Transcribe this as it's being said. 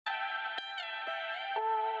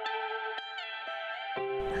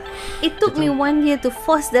It took me 1 year to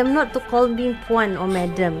force them not to call me Puan or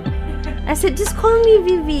Madam. I said, just call me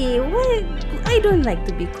Vivi. Why? I don't like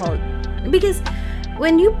to be called. Because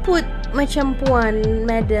when you put macam Puan,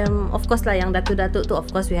 Madam, of course lah yang datuk-datuk tu, of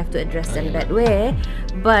course we have to address them that way.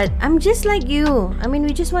 But I'm just like you. I mean,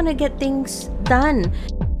 we just want to get things done.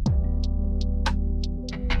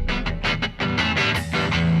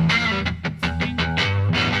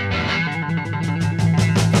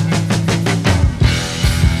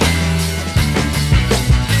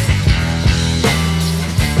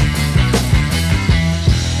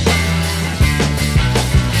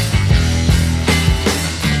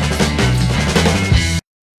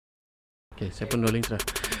 Saya pun rolling sudah.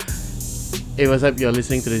 Hey, what's up? You're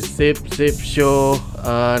listening to the Sip Show.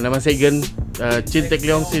 Nama saya Gen, Chin Tek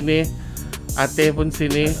Leong sini, Ate pun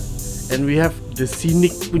sini, and we have the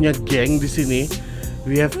SCENIC punya gang di sini.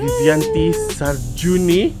 We have Viviantie,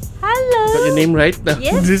 Sarjuni. Hello. Got your name right now?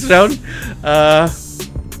 Yes. This round.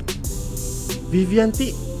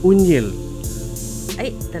 Viviantie Unyil.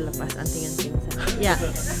 Ay, terlepas anting-anting saya. Yeah,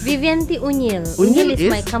 Viviantie Unyil. Unyil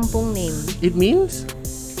is my kampung name. It means?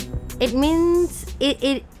 It means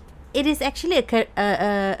it is actually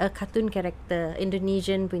a cartoon character,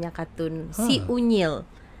 Indonesian punya kartun. Si Unyil.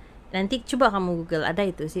 Nanti cuba kamu Google, ada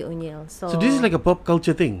itu si Unyil. So this is like a pop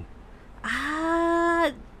culture thing.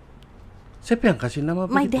 Siapa yang kasih nama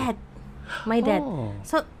my begitu? dad. My dad.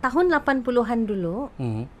 So tahun 80-an dulu,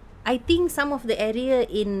 I think some of the area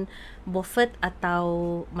in Beaufort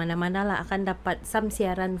atau mana-mana lah akan dapat some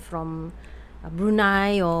siaran from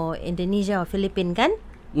Brunei or Indonesia or Philippines kan?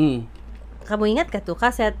 Kamu ingat ke tu?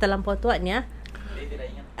 Saya terlampau tuanya.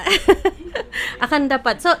 Akan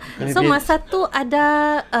dapat. So masa tu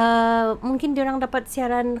ada mungkin diorang dapat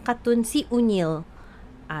siaran kartun si Unyil.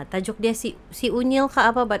 Tajuk dia si Unyil ke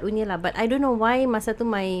apa, but Unyil lah. But I don't know why masa tu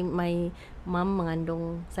my mom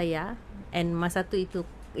mengandung saya, and masa tu itu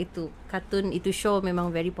kartun, itu show memang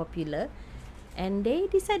very popular, and they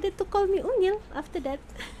decided to call me Unyil after that.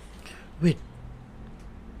 Wait.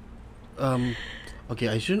 Okay,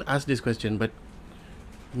 I shouldn't ask this question, but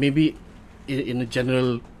maybe in a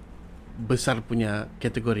general besar punya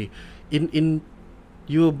kategori. In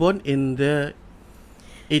you were born in the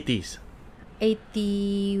 80s.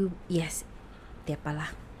 80, yes.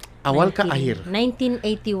 Tiapalah. Awal ke akhir?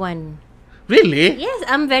 1981. Really? Yes,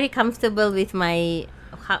 I'm very comfortable with my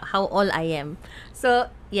how old I am. So,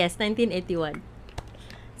 yes, 1981.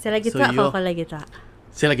 Saya lagi tua, kau lagi tua.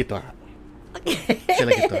 Saya lagi tua. Saya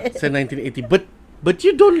lagi tua. Saya 1980. But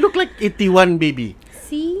you don't look like 81, baby.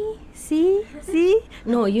 See?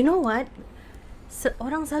 No, you know what?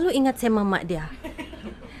 Orang selalu ingat saya mamak dia.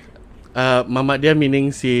 Mamak dia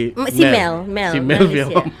meaning si Mel. Si Mel dia.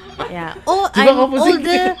 Yeah.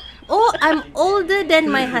 I'm older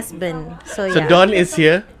than my husband. So yeah. Don is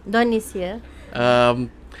here. Don is here.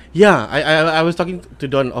 Yeah, I was talking to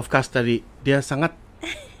Don of course tadi. Dia sangat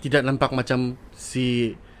tidak nampak macam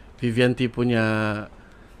si Viviantie punya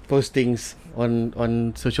postings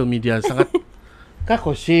on social media. Sangat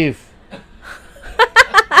kakosif.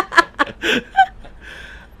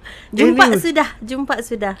 Jumpa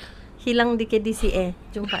sudah. Hilang di KDCA.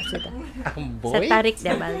 Jumpa sudah. Saya tarik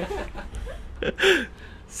dia balik.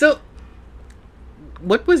 So,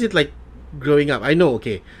 what was it like growing up? I know,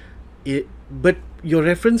 okay. But your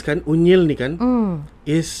reference kan, Unyil ni kan,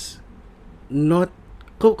 is not...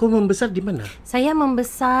 Kau membesar di mana? Saya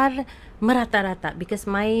membesar merata-rata because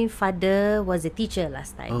my father was a teacher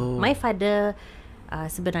last time. My father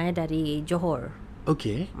sebenarnya dari Johor.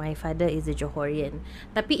 Okay. My father is a Johorian.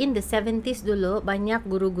 Tapi in the 70s dulu, banyak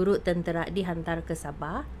guru-guru tentera dihantar ke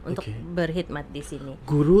Sabah untuk berkhidmat di sini.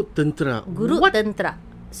 Guru tentera? Tentera.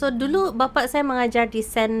 So dulu bapak saya mengajar di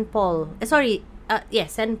St. Paul.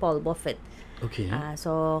 St. Paul, Beaufort. Okay.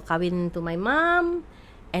 So kahwin to my mom.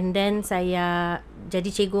 And then saya jadi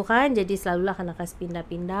cikgu kan, jadi selalulah kena kasih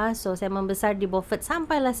pindah-pindah. So saya membesar di Beaufort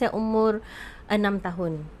sampailah saya umur 6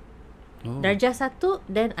 tahun. Darjah 1,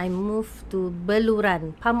 then I moved to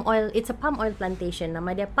Beluran, palm oil. It's a palm oil plantation.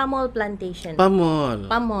 Nama dia Palm Plantation. Palm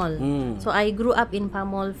oil. So I grew up in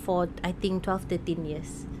palm oil for I think 12-13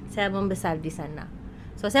 years. Saya membesar di sana.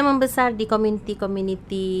 So saya membesar di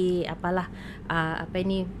community apalah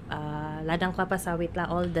ladang kelapa sawit lah,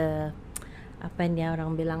 all the apa ni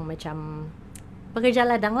orang bilang macam pekerja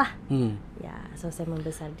ladang lah. Yeah, so saya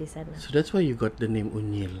membesar di sana. So that's why you got the name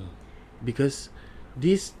Unyil, because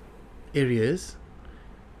these areas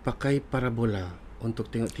pakai parabola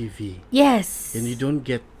untuk tengok TV. Yes. And you don't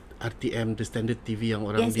get RTM, the standard TV yang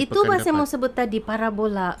orang di Pekan itu saya mau sebut tadi,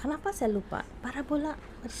 parabola. Kenapa saya lupa? Parabola.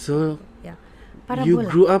 So yeah, parabola. You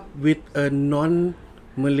grew up with a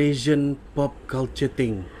Malaysian pop culture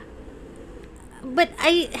thing. But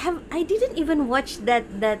I didn't even watch that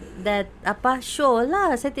apa show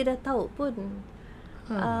lah. Saya tidak tahu pun.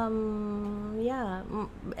 Yeah,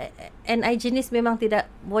 and I jenis memang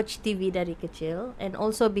tidak watch TV dari kecil, and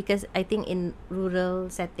also because I think in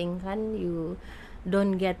rural setting kan you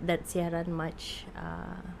don't get that siaran much.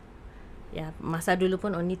 Yeah, masa dulu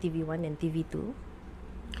pun only TV1 and TV2.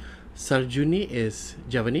 Sarjuni is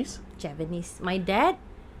Javanese? Javanese. My dad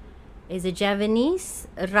is a Javanese.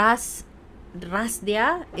 Ras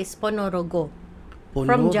dia is Ponorogo.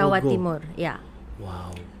 From Jawa Timur. Yeah.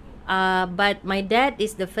 Wow. But my dad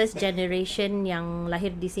is the first generation yang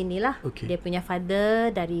lahir di sini lah. Okay. Dia punya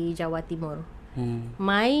father dari Jawa Timur.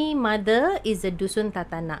 My mother is a Dusun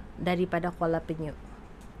Tatana daripada Kuala Penyu.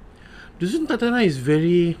 Dusun Tatana is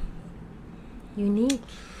very unique.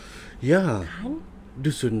 Yeah. Kan?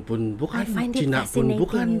 Dusun pun bukan, I find it Cina pun fascinating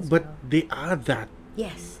bukan, as but well. they are that.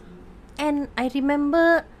 Yes. And I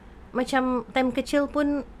remember macam time kecil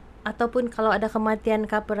pun, ataupun kalau ada kematian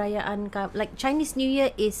ke, perayaan ke, like Chinese New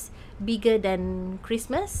Year is bigger than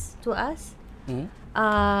Christmas to us.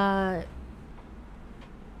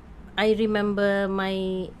 I remember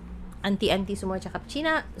my auntie semua cakap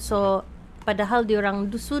Cina, so padahal diorang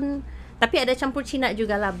dusun, tapi ada campur Cina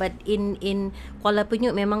jugalah, but in Kuala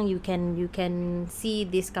Penyu memang you can see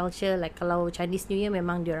this culture, like kalau Chinese New Year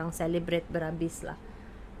memang diorang celebrate berhabis lah.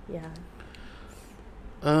 Yeah.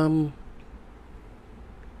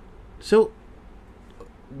 So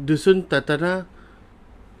Dusun Tatana,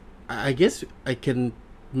 I guess I can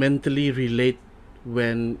mentally relate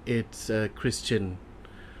when it's Christian.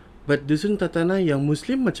 But Dusun Tatana yang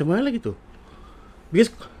Muslim macam mana lagi tu?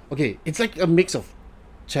 Because okay, it's like a mix of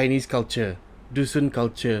Chinese culture, Dusun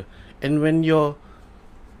culture, and when you're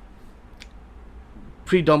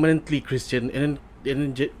predominantly Christian and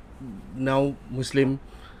now Muslim.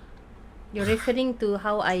 You're referring to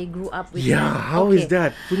how I grew up with Yeah, them. how is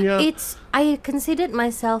that? Punya I considered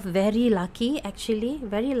myself very lucky, actually,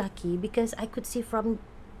 very lucky, because I could see from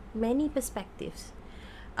many perspectives.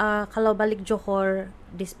 Kalau balik Johor,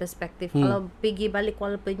 this perspective. Kalau pergi balik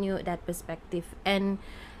Kuala Penyu, that perspective. And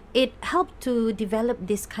it helped to develop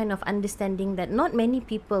this kind of understanding that not many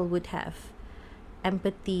people would have.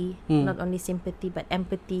 Empathy, not only sympathy, but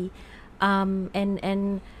empathy.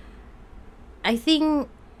 And I think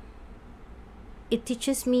it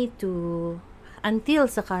teaches me to, until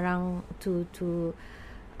sekarang, to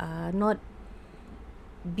not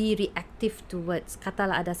be reactive towards,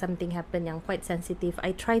 katalah ada something happen yang quite sensitive,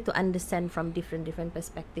 I try to understand from different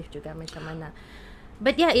perspective juga macam mana.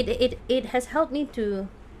 But yeah, it has helped me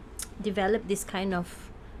to develop this kind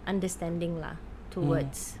of understanding lah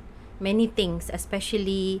towards many things,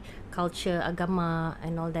 especially culture, agama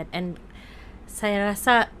and all that. And saya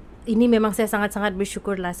rasa ini memang saya sangat-sangat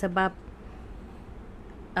bersyukur lah, sebab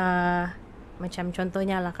macam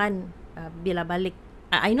contohnya lah kan, bila balik,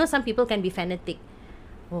 I know some people can be fanatic.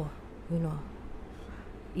 Oh, you know,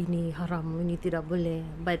 ini haram, ini tidak boleh.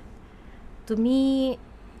 But to me,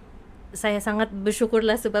 saya sangat bersyukur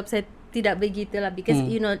lah sebab saya tidak begitu lah. Because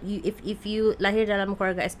you know, if you lahir dalam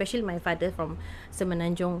keluarga, especially my father from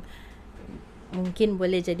Semenanjung, mungkin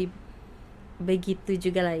boleh jadi begitu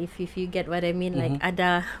juga lah, if you get what I mean. Like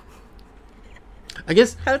ada, I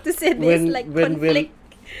guess how to say this, like conflict.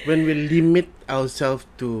 When we limit ourselves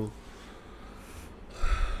to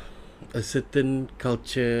a certain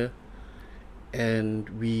culture and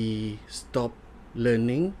we stop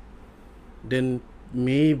learning, then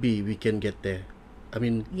maybe we can get there. I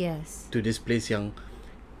mean, yes, to this place yang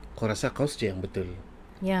kau rasa kau saja yang betul.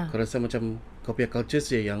 Yeah. Kau rasa macam kau punya culture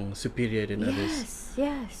saja yang superior than others.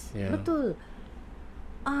 Yes, Yeah. betul.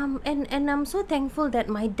 And I'm so thankful that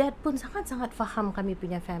my dad pun sangat-sangat faham kami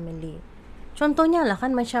punya family. Contohnya lah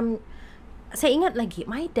kan, macam saya ingat lagi,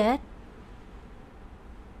 my dad,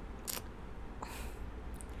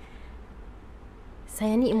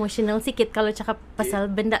 saya ni emotional sikit kalau cakap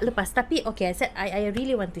pasal benda lepas, tapi okay, I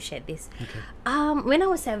really want to share this. Okay. When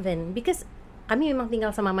I was 7, because kami memang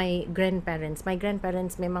tinggal sama my grandparents. My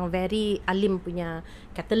grandparents memang very alim punya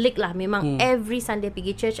Catholic lah. Memang every Sunday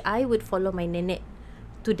pergi church. I would follow my nenek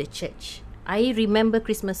to the church. I remember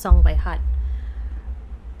Christmas song by heart.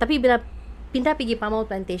 Tapi bila pindah pergi Palm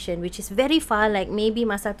Plantation, which is very far, like maybe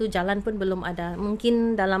masa tu jalan pun belum ada,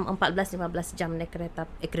 mungkin dalam 14-15 jam naik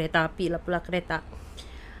kereta api lah pula kereta.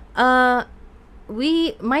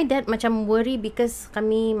 My dad macam worry because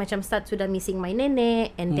kami macam start sudah missing my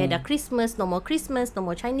nenek, and tiada Christmas, no more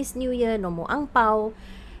Chinese New Year, no more angpau.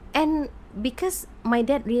 And because my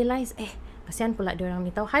dad realise, kasihan pula diorang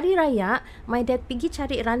ni tahu hari raya, my dad pergi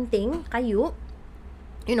cari ranting kayu,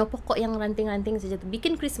 pokok yang ranting-ranting saja tu.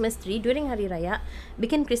 Bikin Christmas tree during Hari Raya,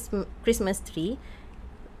 bikin Christmas tree,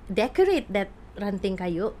 decorate that ranting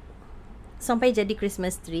kayu sampai jadi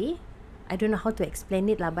Christmas tree. I don't know how to explain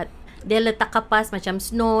it lah, but dia letak kapas macam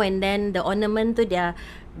snow, and then the ornament tu dia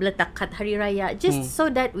letak kat Hari Raya, just so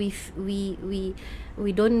that we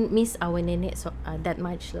don't miss our nenek that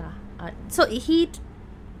much lah. So he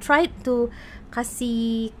tried to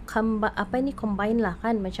kasih combine lah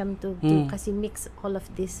kan, macam tu to kasih mix all of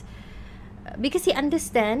this, because he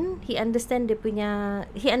understand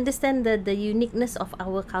the uniqueness of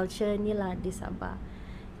our culture ni lah di Sabah.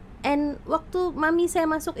 And waktu mami saya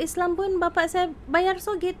masuk Islam pun, bapa saya bayar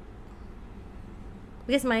sogit,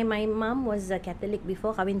 because my mom was a Catholic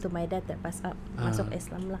before kahwin to my dad, lepas masuk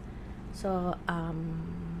Islam lah. So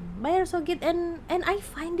bayar sogit, and I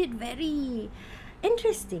find it very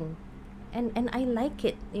interesting, and I like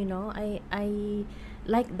it, I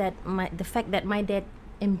like that the fact that my dad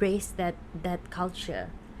embraced that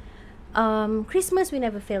culture. Christmas we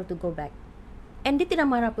never fail to go back, and dia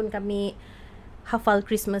tidak marah pun kami hafal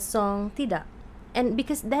Christmas song, tidak. And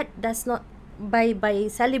because that does not, by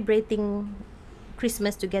celebrating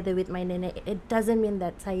Christmas together with my nenek, it doesn't mean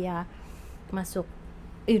that saya masuk,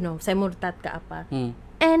 saya murtad ke apa.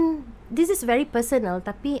 And this is very personal,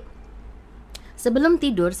 tapi sebelum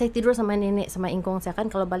tidur, saya tidur sama nenek, sama ingkong saya kan.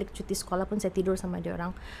 Kalau balik cuti sekolah pun saya tidur sama dia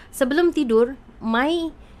orang. Sebelum tidur, my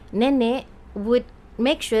nenek would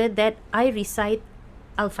make sure that I recite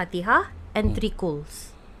Al-Fatihah and 3 Quls.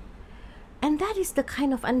 And that is the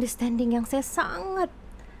kind of understanding yang saya sangat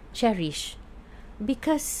cherish.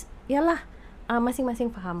 Because, yalah, masing-masing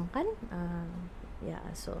faham kan.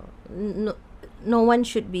 So no one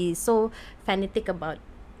should be so fanatic about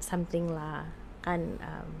something lah kan.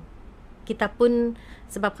 Kita pun,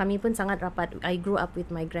 sebab kami pun sangat rapat. I grew up with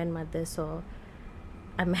my grandmother, so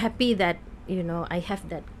I'm happy that I have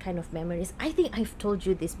that kind of memories. I think I've told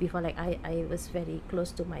you this before, like I was very close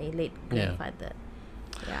to my late grandfather.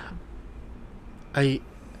 Yeah. When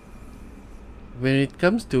it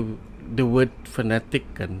comes to the word fanatic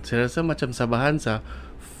kan, saya rasa macam Sabahan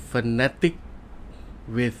fanatic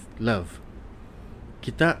with love.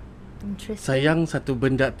 Kita sayang satu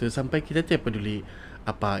benda tu sampai kita tidak peduli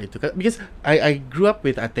apa itu. Because I grew up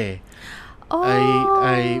with Ate.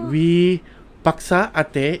 We paksa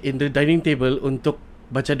Ate in the dining table untuk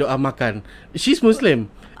baca doa makan. She's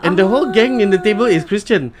Muslim, and the whole gang in the table is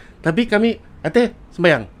Christian. Tapi kami, Ate,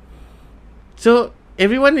 sembahyang. So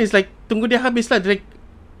everyone is like, tunggu dia habis lah. Like,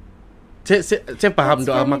 saya faham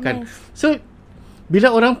doa makan. Nice. So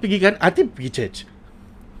bila orang pergi kan, Ate pergi church.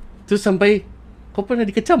 Tu sampai, kau pernah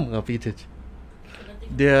dikecam ke pergi church?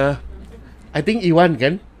 Dia, I think Iwan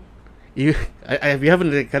kan, we have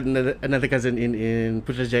another cousin in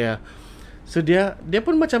Putrajaya. So dia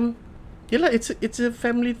pun macam, yelah, it's a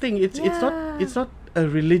family thing. It's not a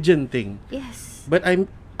religion thing. Yes. But I'm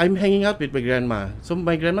hanging out with my grandma. So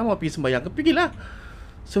my grandma mau pergi sembahyang, pergilah.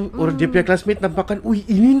 So orang dia punya classmate nampakkan, "Ui,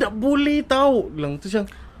 ini tak boleh tahu." Bilang tu macam,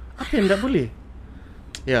 apa yang tak boleh?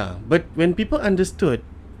 Yeah, but when people understood,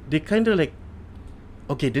 they kind of like,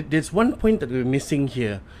 okay, there's one point that we're missing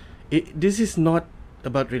here. This is not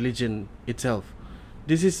about religion itself.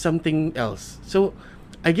 This is something else. So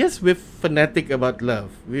I guess we're fanatic about love.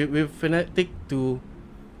 We're fanatic to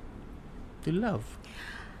love.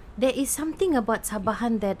 There is something about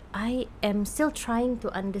Sabahan that I am still trying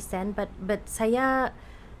to understand, but saya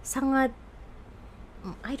sangat,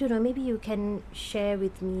 I don't know, maybe you can share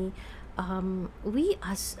with me.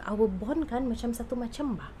 Our bond kan macam satu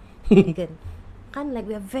macam bah. Kan like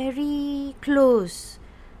we are very close.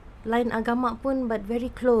 Lain agama pun, but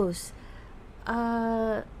very close.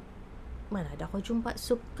 Mana ada aku jumpa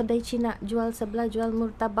kedai Cina jual sebelah, jual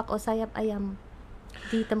murtabak o sayap ayam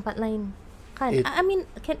di tempat lain. I mean,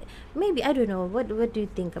 maybe, I don't know. What do you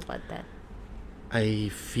think about that?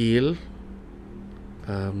 I feel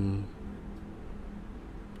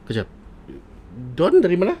kejap. Don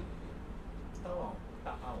dari mana?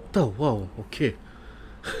 Tahu. Wow, okay.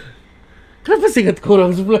 Kenapa saya ingat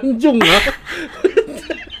korang sebelanjung lah?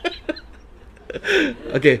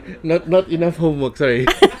 Okay, not enough homework, sorry.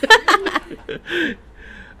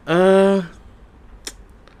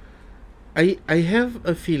 I have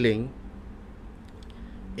a feeling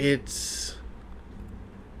it's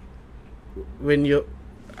when you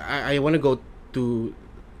I want to go to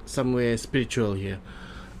somewhere spiritual here.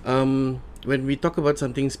 When we talk about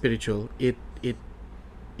something spiritual, it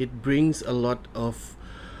brings a lot of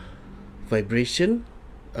vibration.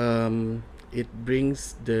 It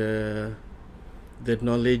brings the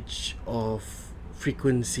knowledge of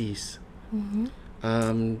frequencies.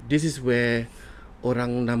 This is where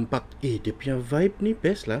orang nampak dia punya vibe ni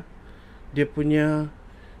best lah, dia punya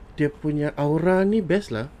aura ni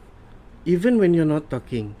best lah, even when you're not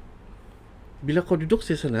talking. Bila kau duduk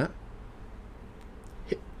di sana,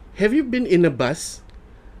 have you been in a bus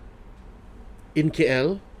in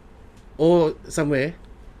KL or somewhere,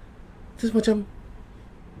 terus macam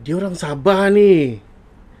dia orang Sabah ni,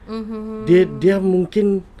 dia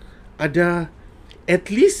mungkin ada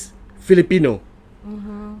at least Filipino.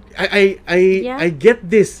 I get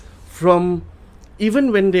this from,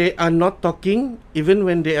 even when they are not talking, even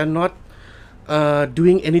when they are not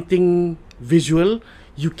doing anything visual,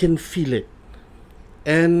 you can feel it.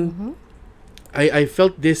 And I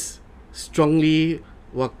felt this strongly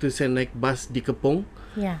waktu saya naik bus di Kepong.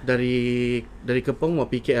 Dari Kepong mau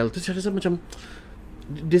pergi KL. Terus saya rasa macam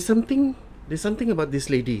there's something about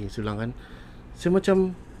this lady, saya bilang kan. Saya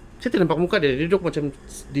macam, saya tak nampak muka dia, dia duduk macam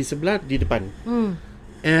di sebelah, di depan.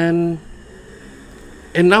 And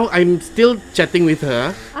now I'm still chatting with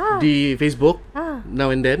her di Facebook now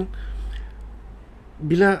and then.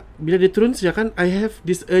 Bila dia turun saja kan, I have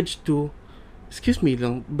this urge to, excuse me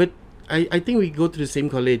lang, but I think we go to the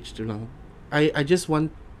same college tu lang. I just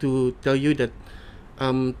want to tell you that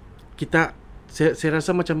saya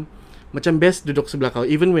rasa macam best duduk sebelah kau,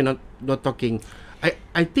 even when not talking.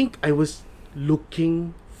 I think I was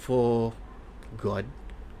looking for God.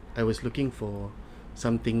 I was looking for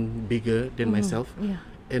something bigger than myself.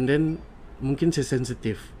 And then mungkin saya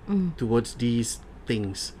sensitive towards these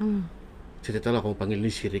things. Saya tak tahu lah kamu panggil ni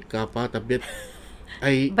syirik ke apa, tapi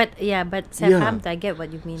but saya faham, I get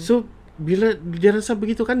what you mean. So bila dia rasa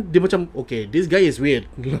begitu kan, dia macam okay, this guy is weird.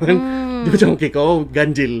 Dia macam okay, kau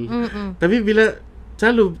ganjil. Tapi bila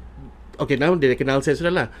selalu okay, now dia kenal saya sudah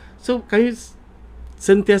lah. So kami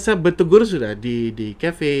sentiasa bertegur sudah di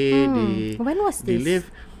cafe, di when was di this? lift.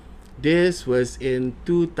 This was in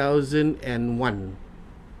 2001.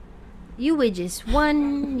 You were just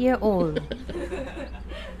 1 year old.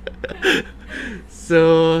 So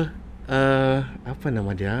apa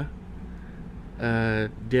nama dia?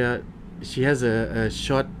 She has a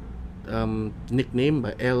short nickname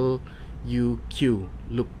by LUQ,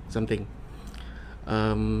 look something.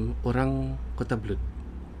 Orang Kota Blut.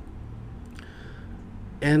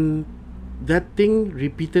 And that thing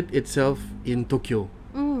repeated itself in Tokyo.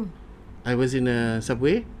 I was in a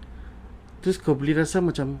subway, terus kau boleh rasa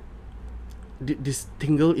macam this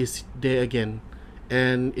tingle is there again.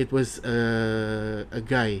 And it was a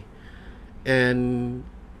guy, and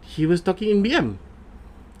he was talking in BM.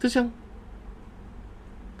 Terus yang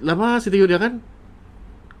lama saya tengok dia kan,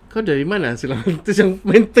 kau dari mana? Terus yang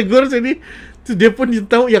main tegur saya ni, terus dia pun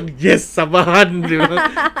tahu yang yes, Sabahan. Terus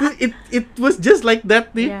it was just like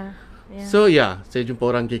that ni. So saya jumpa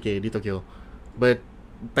orang KK di Tokyo, but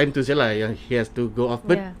time tu saya lah yang he has to go off.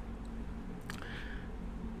 But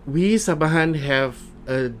we Sabahan have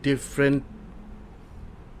a different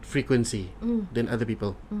frequency than other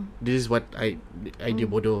people. This is what idea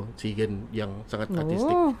bodoh Cigan yang sangat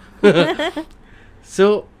artistic.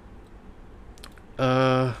 So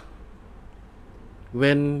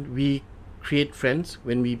when we create friends,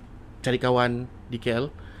 when we cari kawan di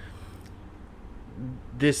KL,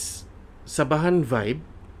 this Sabahan vibe,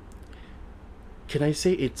 can I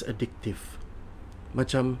say it's addictive?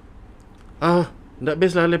 Macam nak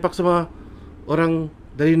best lah lepak sama orang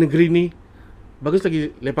dari negeri ni, bagus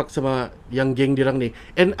lagi lepak sama yang geng dirang ni.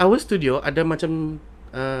 And our studio ada macam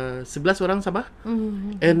 11 orang Sabah.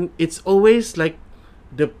 And it's always like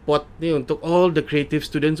the pot ni untuk all the creative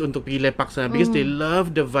students untuk pergi lepak sana, because they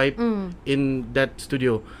love the vibe in that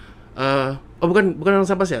studio. Bukan orang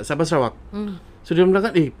Sabah saya, Sabah Sarawak. So dia bilang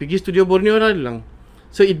kan, pergi studio Borneo lah, dia bilang.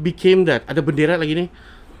 So it became that, ada bendera lagi ni.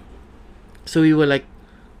 So we were like,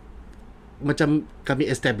 macam kami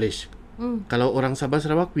establish, kalau orang Sabah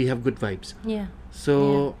Sarawak, we have good vibes.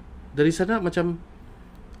 So dari sana macam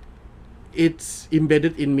it's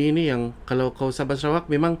embedded in me ni, yang kalau kau Sabah Sarawak,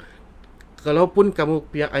 memang kalaupun kamu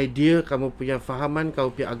punya idea, kamu punya fahaman,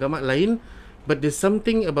 kamu punya agama lain, but there's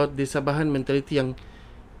something about the Sabahan mentality yang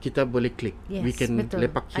kita boleh click. We can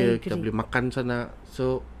lepak here, kita boleh makan sana.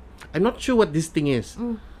 So I'm not sure what this thing is.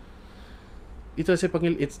 Itu saya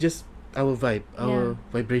panggil, it's just our vibe, our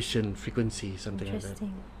vibration, frequency, something like that.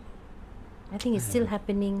 I think it's still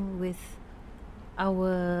happening with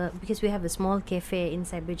because we have a small cafe in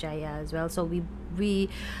Cyberjaya as well. So we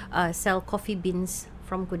sell coffee beans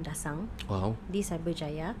from Kundasang. Wow. Di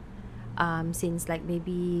Cyberjaya. Since like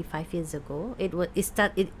maybe 5 years ago. It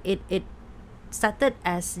started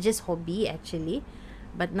as just hobby actually,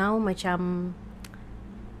 but now macam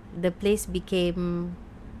the place became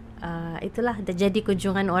itulah jadi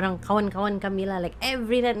kunjungan orang kawan-kawan kami lah. Like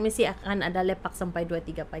every night mesti akan ada lepak sampai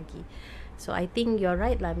 2-3 pagi. So I think you're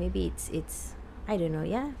right lah. Maybe it's I don't know.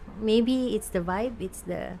 Yeah, maybe it's the vibe. It's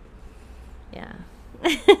the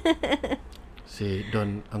Si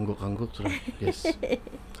Don angguk-angguk sudah. Yes.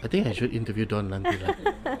 I think I should interview Don nanti lah.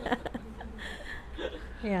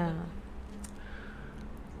 Yeah.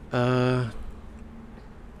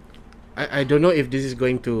 I don't know if this is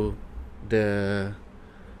going to the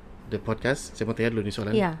podcast. Saya mau tanya dulu ni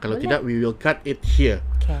soalan. Yeah, Kalau boleh. tidak, we will cut it here.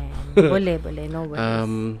 Can. boleh, no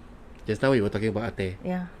worries. Just now we were talking about Ate,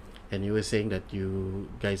 Yeah. and you were saying that you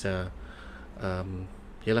guys are,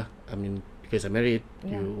 yalah, I mean, you guys are married,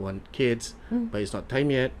 you want kids, but it's not time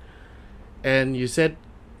yet. And you said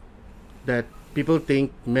that people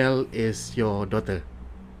think Mel is your daughter,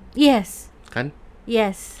 Yes. kan?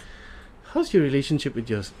 Yes. How's your relationship with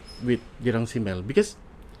Yerang si Mel? Because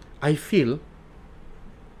I feel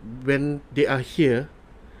when they are here,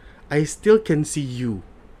 I still can see you.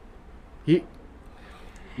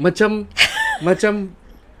 Macam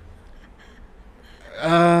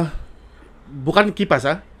bukan kipas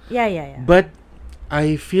Yeah. but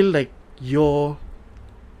I feel like you're,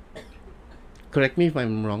 correct me if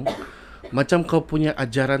I'm wrong, macam kau punya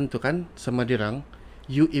ajaran tu kan sama dirang,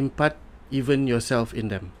 you impart even yourself in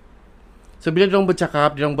them. So bila diorang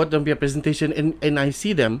bercakap, diorang buat diorang punya presentation, and I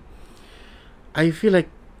see them, I feel like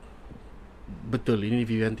betul ini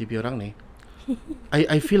Viviantie punya orang ni.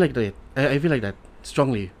 I feel like that. I feel like that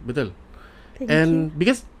strongly. Betul. Thank And you.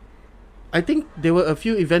 because I think there were a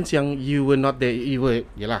few events yang you were not there. You were,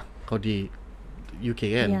 yalah, kau di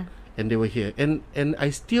UK kan, Yeah. and they were here, and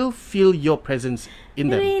I still feel your presence in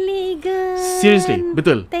them. Really good. Seriously,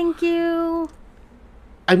 betul. Thank you.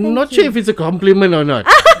 I'm Thank not you. sure if it's a compliment or not.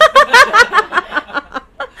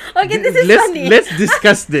 Okay, this is funny. Let's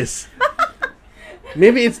discuss this.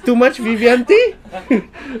 Maybe it's too much, Viviantie.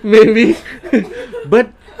 Maybe,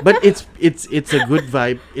 but it's a good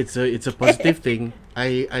vibe. It's a positive thing.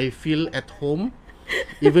 I feel at home,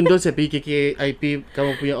 even though saya pergi KKIP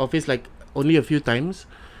kamu punya office like only a few times,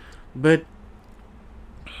 but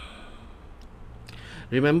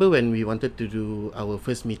remember when we wanted to do our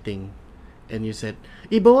first meeting, and you said,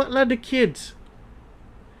 bawa lah the kids.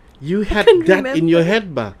 You had that in your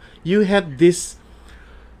head, ba? You had this.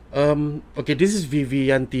 Okay, this is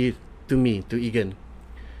Viviantie to me, to Egan.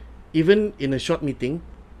 Even in a short meeting,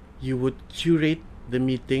 you would curate the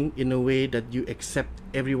meeting in a way that you accept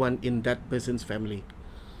everyone in that person's family.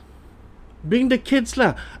 Bring the kids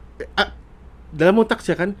lah. Dalam otak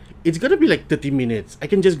saya kan, it's gonna be like 30 minutes. I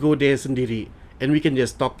can just go there sendiri, and we can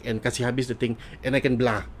just talk and kasih habis the thing, and I can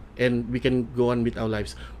blah, and we can go on with our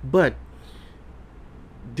lives. But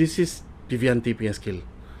this is Viviantie punya skill.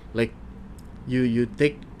 Like, you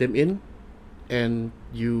take them in, and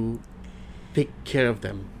you take care of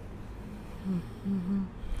them.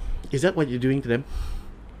 Is that what you're doing to them?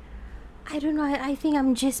 I don't know. I think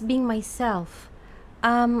I'm just being myself.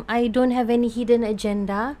 I don't have any hidden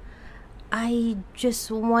agenda. I just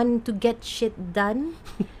want to get shit done.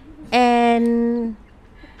 And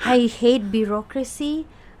I hate bureaucracy.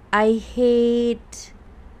 I hate,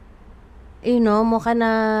 mo ka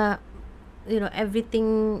na,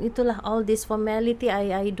 everything, itulah, all this formality.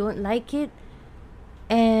 I don't like it.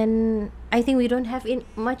 And I think we don't have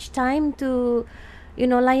much time to,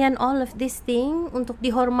 layan all of this thing untuk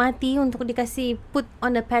dihormati, untuk dikasih put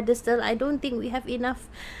on a pedestal. I don't think we have enough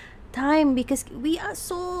time because we are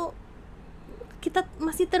so, kita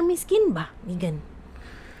masih termiskin ba, Megan?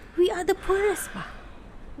 We are the poorest ba?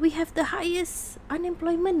 We have the highest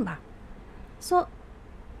unemployment ba? So,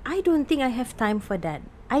 I don't think I have time for that.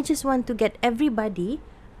 I just want to get everybody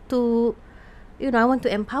to, I want to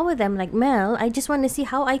empower them like Mel. I just want to see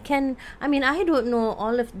how I can, I don't know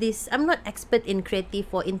all of this. I'm not expert in creative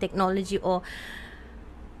or in technology or,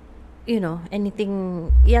 anything.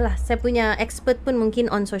 Yalah, saya punya expert pun mungkin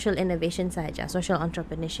on social innovation saja, social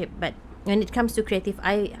entrepreneurship. But when it comes to creative,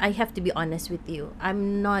 I have to be honest with you.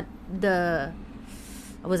 I'm not the,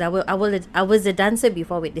 I was a dancer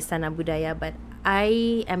before with Istana Budaya, but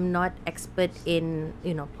I am not expert in,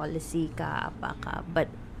 policy ka, apa ka. But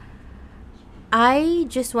I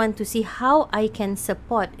just want to see how I can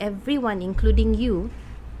support everyone, including you,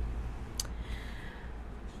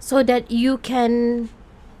 so that you can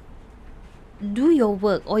do your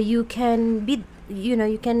work, or you can be, you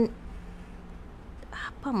can,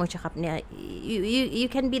 apa mau cakap ni? You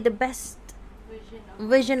can be the best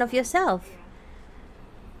version of yourself.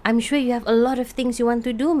 I'm sure you have a lot of things you want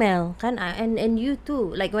to do, Mel, kan? And you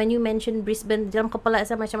too. Like when you mentioned Brisbane, dalam kepala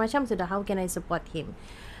saya macam-macam sudah. How can I support him?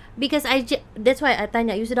 Because that's why I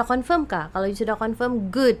tanya, you sudah confirm kah? Kalau you sudah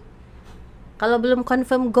confirm, good. Kalau belum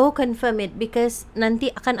confirm, go confirm it, because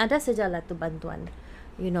nanti akan ada sajalah tu bantuan.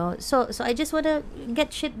 You know, so I just want to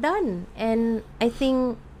get shit done. And I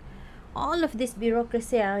think all of this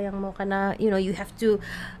bureaucracy yang mau kena, you know, you have to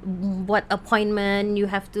buat appointment, you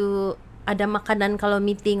have to ada makanan kalau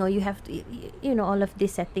meeting, or you have to, you know, all of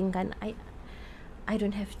this setting kan. I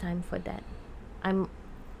don't have time for that.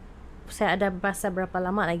 Saya ada masa berapa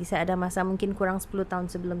lama lagi? Saya ada masa mungkin kurang 10 tahun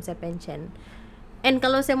sebelum saya pension. And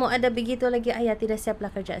kalau saya mau ada begitu lagi, tidak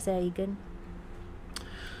siaplah kerja saya, Igan.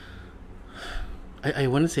 I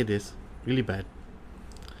want to say this really bad.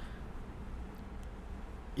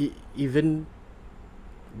 Even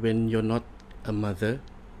when you're not a mother,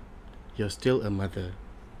 you're still a mother.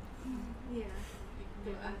 Yeah.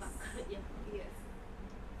 To us. Yeah. Yes.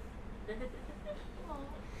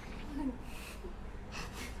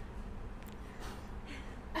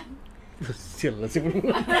 Sial lah sebelum.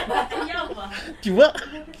 Cuba.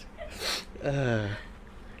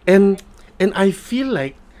 And I feel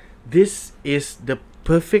like this is the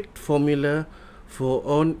perfect formula for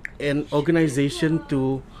an organization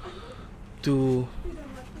to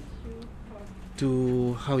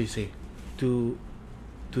how you say to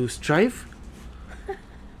strive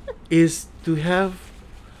is to have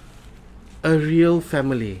a real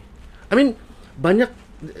family. I mean, banyak,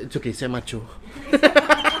 it's okay, saya macho.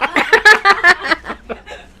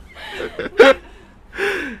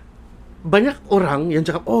 Banyak orang yang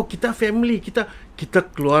cakap, oh kita family, kita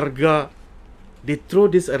keluarga. They throw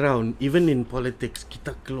this around even in politics,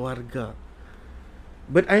 kita keluarga.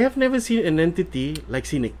 But I have never seen an entity like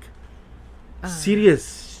SCENIC.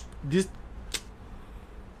 Serious.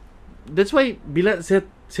 That's why bila saya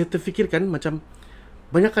terfikirkan, macam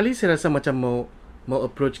banyak kali saya rasa macam mau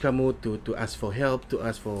approach kamu to ask for help, to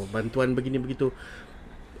ask for bantuan begini begitu.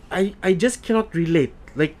 I just cannot relate.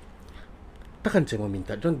 Like, takkan saya mau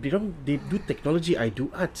minta. They do technology, I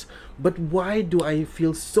do arts. But why do I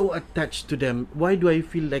feel so attached to them? Why do I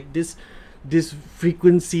feel like this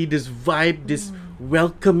frequency, this vibe, this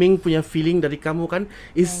welcoming punya feeling dari kamu kan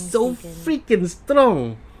is so freaking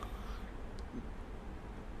strong.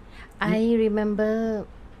 I remember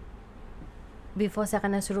before saya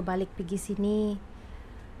kena suruh balik pergi sini,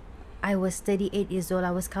 I was 38 years old.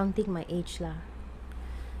 I was counting my age lah.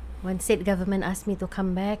 When state government asked me to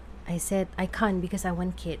come back, I said I can't because I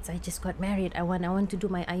want kids. I just got married. I want to do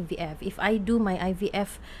my IVF. If I do my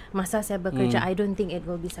IVF masa saya bekerja, I don't think it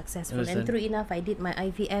will be successful. And true enough, I did my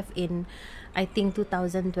IVF in, I think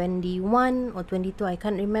 2021 or 22. I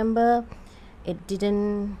can't remember. It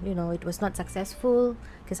didn't, it was not successful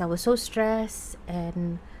because I was so stressed.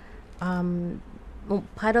 And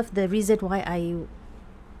part of the reason why I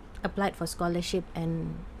applied for scholarship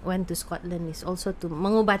and went to Scotland is also to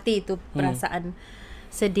mengubati itu perasaan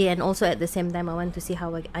sedih, and also at the same time I want to see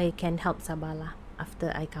how I can help Sabah lah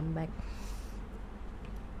after I come back.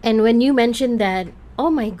 And when you mentioned that,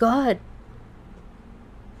 oh my god,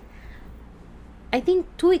 I think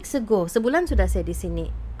 2 weeks ago, sebulan sudah saya di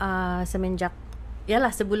sini, semenjak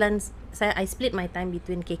sebulan I split my time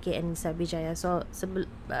between KK and Sriwijaya. So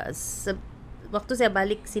waktu saya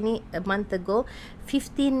balik sini a month ago,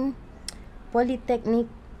 15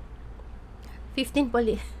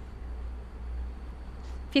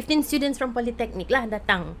 students from Polytechnic lah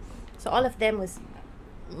datang. So all of them was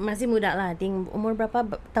masih muda lah. I think umur berapa,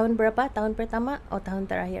 tahun berapa, tahun pertama atau tahun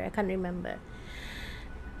terakhir, I can't remember.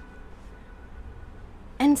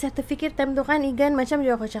 And saya terfikir time tu kan, Igan, macam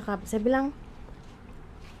juga aku cakap, saya bilang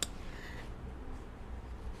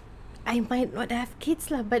I might not have kids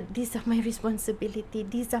lah, but these are my responsibility.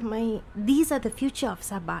 These are the future of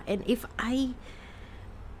Sabah. And if I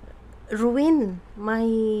ruin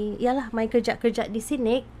my kerja-kerja di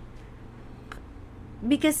sini,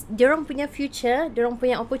 because diorang punya future, diorang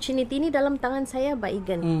punya opportunity ni dalam tangan saya, Pak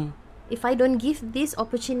Igan. If I don't give this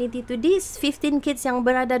opportunity to these 15 kids yang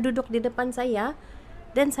berada duduk di depan saya,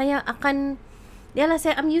 then saya akan,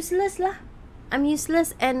 I'm useless lah. I'm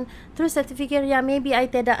useless. And terus saya terfikir, maybe I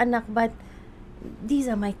tiada anak, but these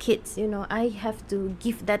are my kids, I have to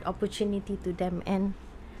give that opportunity to them. And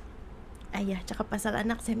ayah cakap pasal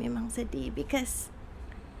anak, saya memang sedih because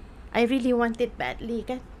I really want it badly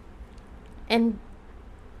kan. And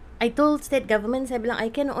I told state government, saya bilang I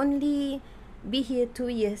can only be here 2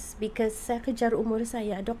 years because saya kejar umur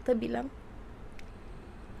saya. Doktor bilang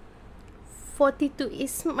 42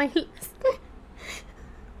 is my last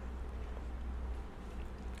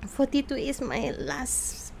 42 is my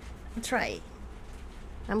last try.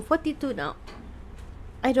 I'm 42 now.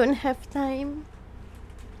 I don't have time.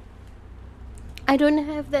 I don't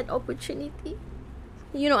have that opportunity.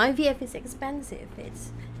 IVF is expensive.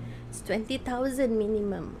 It's 20,000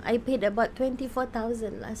 minimum. I paid about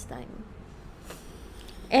 24,000 last time.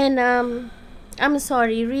 And I'm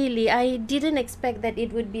sorry, really. I didn't expect that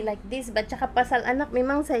it would be like this. But cakap pasal anak,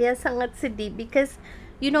 memang saya sangat sedih because,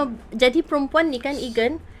 you know, jadi perempuan ni kan,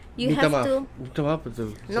 Egan, you Minta have maaf. to. Minta maaf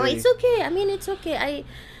betul. No, Sorry. it's okay. I mean, it's okay. I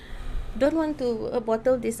don't want to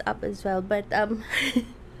bottle this up as well, but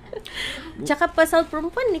cakap pasal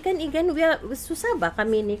perempuan ni kan, Egan, susah ba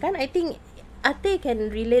kami ni kan? I think Ate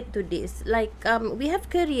can relate to this. Like we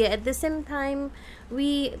have career at the same time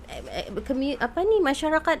we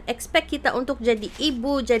masyarakat expect kita untuk jadi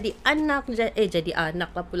ibu, jadi anak, jadi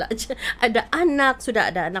anak lah pula. Ada anak,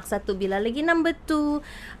 sudah ada anak satu, bila lagi number 2,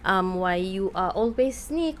 why you are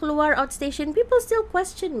always ni keluar outstation, people still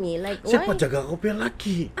question me like, Siapa why? jaga kau punya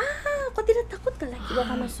laki? Kau tidak takut ke laki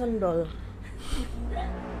baka masondol?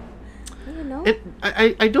 You know?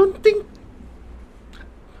 I don't think.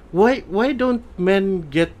 Why don't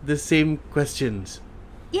men get the same questions?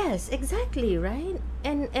 Yes, exactly, right?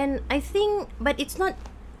 And I think, but it's not.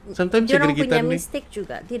 Sometimes Diorang punya segregitan ni. mistake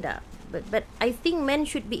juga, tidak. But I think men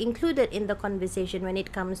should be included in the conversation when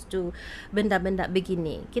it comes to benda-benda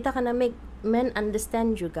begini. Kita kena make men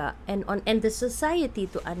understand juga, and the society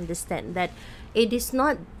to understand that it is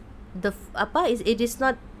not it is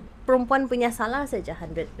not perempuan punya salah saja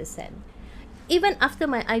 100%. Even after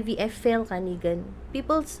my IVF fail kan, Egan,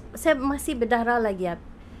 saya masih berdarah lagi.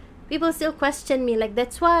 People still question me like,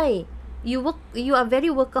 that's why you are very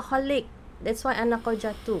workaholic. That's why anak kau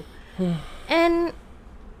jatuh. And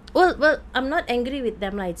well, I'm not angry with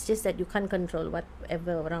them lah. It's just that you can't control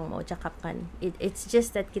whatever orang mau cakapkan. It's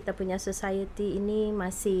just that kita punya society ini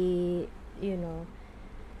masih, you know,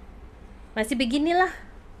 masih beginilah.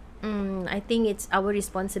 I think it's our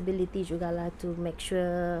responsibility jugalah to make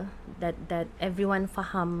sure that everyone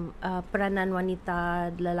faham peranan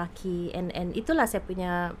wanita, lelaki, and itulah saya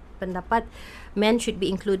punya pendapat. Men should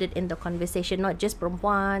be included in the conversation, not just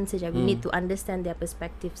perempuan saja. We need to understand their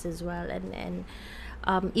perspectives as well, and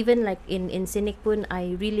even like in SCENIC pun,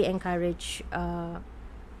 I really encourage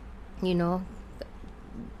you know,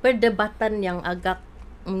 perdebatan yang agak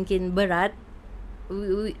mungkin berat.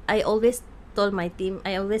 I always tell my team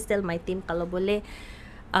kalau boleh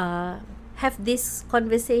have this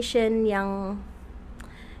conversation yang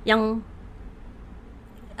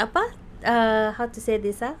apa, how to say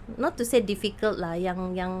this, not to say difficult lah,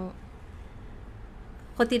 yang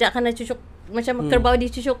kau tidak kena cucuk macam kerbau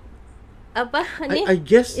dicucuk apa ni, I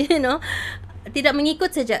guess, you know, tidak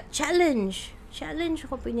mengikut saja. Challenge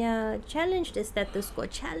kau punya, challenge the status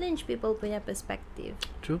quo, challenge people punya perspective.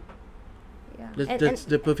 true. Yeah. That's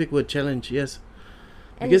the perfect word, challenge. Yes,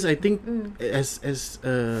 because I think as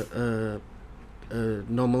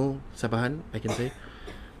normal Sabahan, I can say,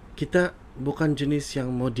 kita bukan jenis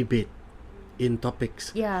yang mau debate in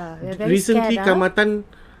topics. Yeah, we're very Recently, scared, Kamatan,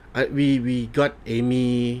 we got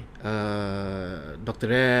Amy,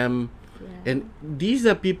 Dr. M, and these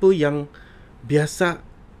are people yang biasa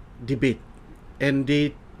debate, and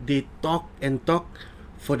they talk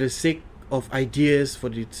for the sake of ideas,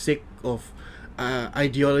 for the sake of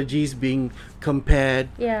ideologies being compared.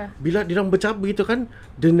 Yeah. Bila diorang bercakap begitu kan,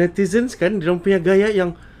 the netizens kan, diorang punya gaya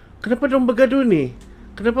yang, kenapa diorang bergaduh ni?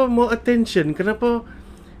 Kenapa mau attention? Kenapa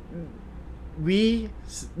we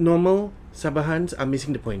normal Sabahans are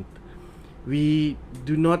missing the point? We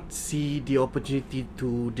do not see the opportunity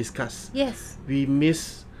to discuss. Yes. We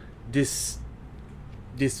miss this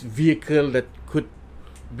vehicle that could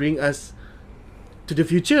bring us to the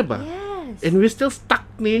future ba? Yes. And we're still stuck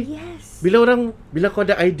ni. Yes. Bila kau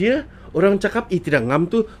ada idea, orang cakap tidak ngam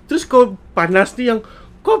tu, terus kau panas ni yang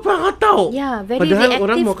kau apa tahu. Yeah, very Padahal reactive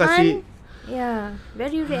orang mau kasih. Yeah,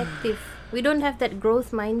 very reactive. We don't have that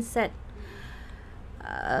growth mindset.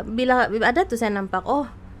 Bila ada tu saya nampak,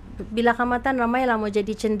 bila Kamatan ramai lah mau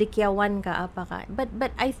jadi cendekiawan ka apa ka.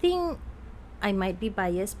 But I think I might be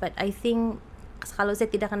biased, but I think kalau saya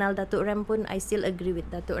tidak kenal Datuk Ram pun, I still agree with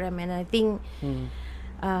Datuk Ram, and I think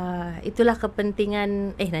itulah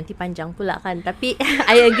kepentingan, nanti panjang pula kan, tapi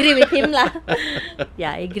I agree with him lah.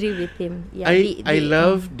 Yeah, I agree with him. Yeah, I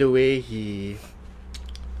love the way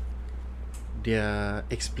dia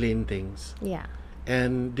explain things. Yeah.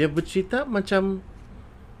 And dia bercerita macam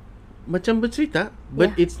bercerita,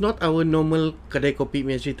 but it's not our normal kedai kopi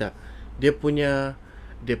punya cerita. Dia punya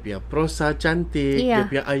prosa cantik, dia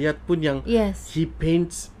punya ayat pun yang he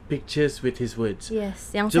paints pictures with his words.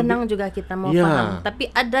 Yes, yang senang juga kita mau faham.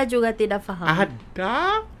 Tapi ada juga tidak faham.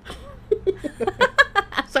 Ada.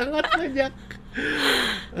 Sangat banyak.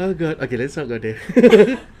 Oh God. Okay, let's not go there.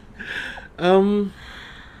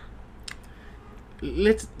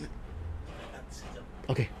 Let's.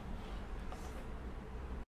 Okay.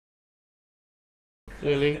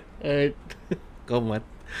 Really? Komat.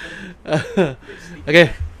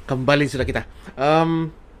 Okay, kembali sudah kita.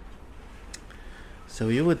 So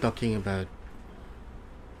we were talking about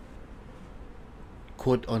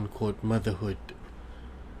quote unquote motherhood,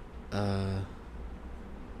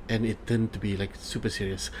 and it turned to be like super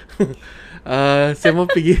serious. Saya mau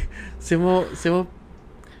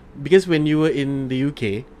because when you were in the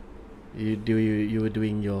UK, you were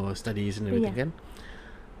doing your studies and everything, kan?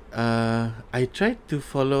 I tried to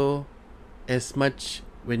follow as much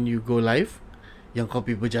when you go live. Yang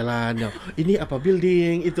kopi berjalan, yang ini apa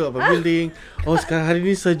building, itu apa building. Oh sekarang hari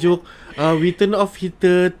ni sejuk. We turn off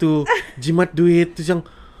heater to jimat duit. Tu yang,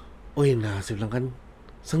 saya bilang kan,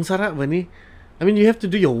 sengsara apa ni? I mean you have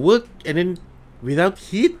to do your work and then without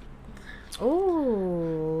heat.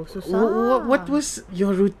 Oh, susah. What was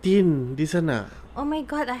your routine di sana? Oh my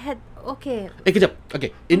god, I had Kejap.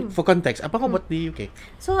 Okay, for context, apa kau buat di UK?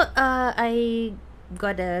 So I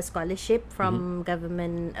got a scholarship from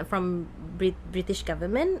government, from British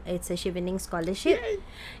government. It's a Chevening scholarship.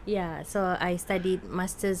 Yeah, so I studied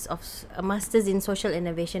masters in social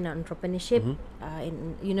innovation and entrepreneurship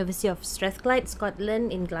in University of Strathclyde, Scotland,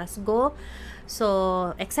 in Glasgow.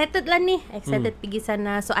 So excited pergi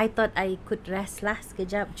sana. So I thought I could rest lah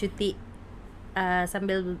sekejap, cuti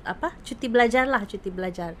sambil cuti belajar.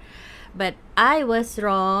 But I was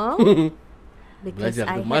wrong. Because Belajar,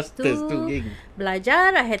 I the had masters to tu, geng.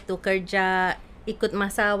 belajar, I had to kerja ikut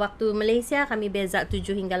masa waktu Malaysia. Kami beza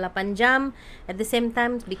 7 hingga 8 jam at the same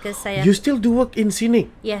time because saya You still do work in SCENIC?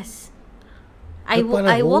 Yes. I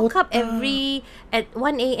woke up at 1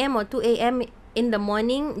 a.m. or 2 a.m. in the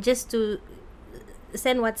morning just to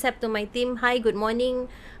send WhatsApp to my team. Hi, good morning.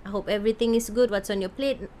 I hope everything is good. What's on your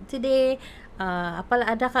plate today?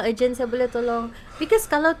 Apalah, adakah urgent saya boleh tolong? Because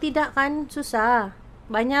kalau tidak kan susah.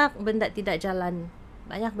 Banyak benda tidak jalan.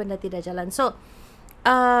 So,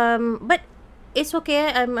 but it's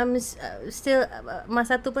okay. I'm still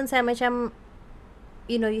masa tu pun saya macam,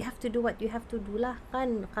 you have to do what you have to do lah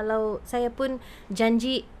kan. Kalau saya pun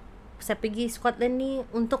janji saya pergi Scotland ni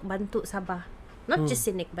untuk bantu Sabah. Not just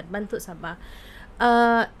SCENIC but bantu Sabah.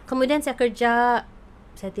 Kemudian saya kerja,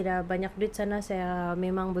 saya tidak banyak duit sana. Saya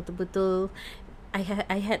memang betul-betul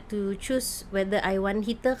I had to choose whether I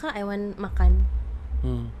want heater ke I want makan.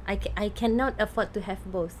 I cannot afford to have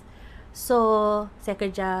both. So saya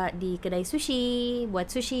kerja di kedai sushi, buat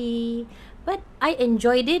sushi, but I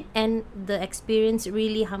enjoyed it and the experience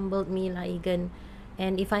really humbled me lah, Egan.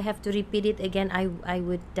 And if I have to repeat it again, I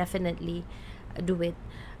would definitely do it.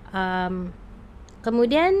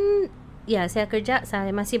 Kemudian saya kerja, saya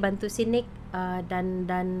masih bantu SCENIC, dan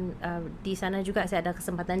di sana juga saya ada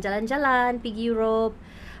kesempatan jalan-jalan pergi Europe.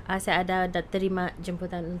 Saya ada terima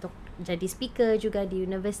jemputan untuk jadi speaker juga di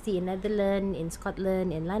university in Netherlands, in Scotland,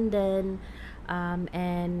 in London,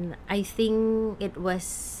 and I think it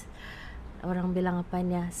was, orang bilang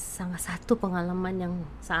salah satu pengalaman yang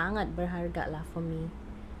sangat berharga lah for me.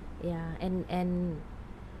 And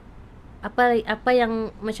apa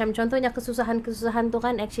yang macam contohnya kesusahan tu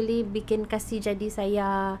kan actually bikin kasih jadi saya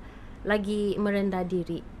lagi merendah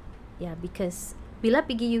diri. Because bila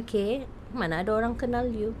pergi UK, mana ada orang kenal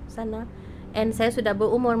you sana. And saya sudah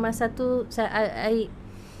berumur masa tu, I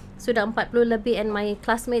sudah 40 lebih and my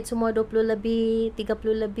classmates semua 20 lebih,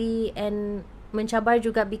 30 lebih, and mencabar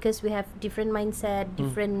juga because we have different mindset,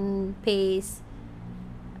 different pace.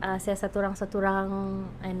 Saya satu orang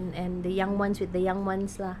and the young ones with the young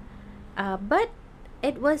ones lah. But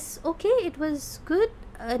it was okay, it was good,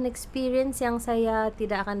 an experience yang saya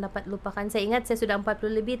tidak akan dapat lupakan. Saya ingat saya sudah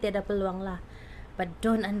 40 lebih, tiada peluang lah. But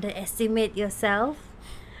don't underestimate yourself.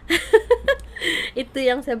 Itu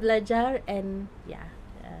yang saya belajar. And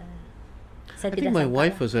I think my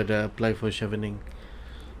wife also had applied for Chevening,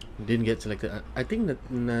 didn't get selected. I think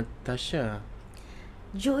Natasha,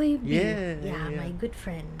 Joy B. Yeah. My good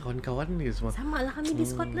friend. Kawan-kawan ni semua. Sama lah kami di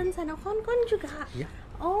Scotland sana. Kawan-kawan juga.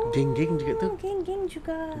 Oh, Geng-geng juga tu. Geng-geng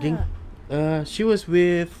juga. She was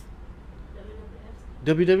with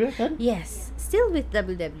WWF kan? Yes, still with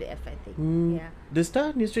WWF I think. The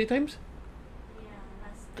Star, New Straits Times?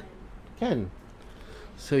 last time. Kan?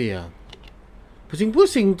 So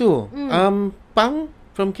pusing-pusing tu. Pang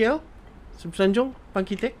from KL, Sanjung, Pang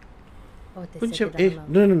Kitek. Oh,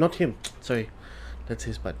 No, not him. Sorry, that's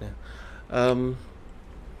his partner.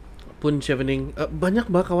 Pun Chevening, banyak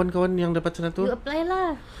bah kawan-kawan yang dapat sana tu. You apply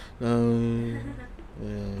lah.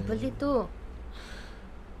 Beli tu.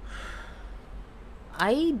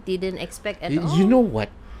 I didn't expect at all. You know what?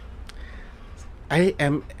 I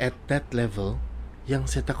am at that level yang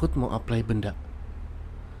saya takut mau apply benda.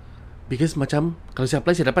 Because macam kalau saya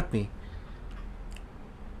apply saya dapat ni.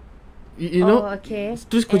 You know, okay.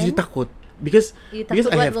 terus kau jadi And? takut because You takut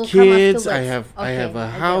I what have will come kids, I afterwards. have Okay, a I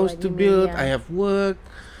get house what to you mean, build, yeah. I have work.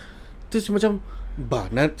 Terus macam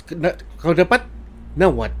kalau dapat,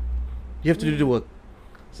 now what? You have to do the work.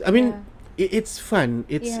 I mean, it's fun,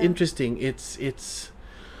 it's Yeah. interesting, it's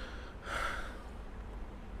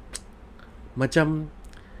macam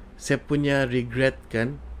saya punya regret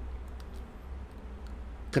kan,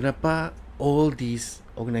 kenapa all these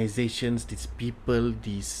organizations, these people,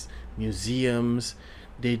 these museums,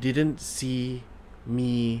 they didn't see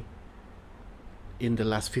me in the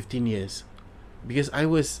last 15 years, because I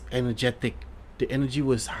was energetic, the energy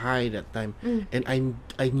was high that time, and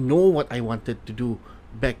I know what I wanted to do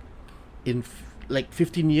back in like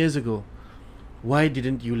 15 years ago. Why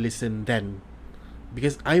didn't you listen then?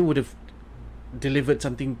 Because I would have delivered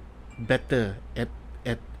something better at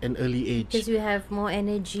an early age. Because you have more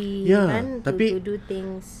energy, Yeah, kan, tapi- to do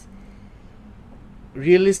things.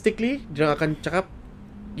 Realistically, dia akan cakap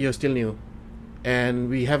you're still new and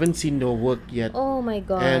we haven't seen your work yet. Oh my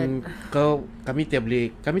god. And kami tak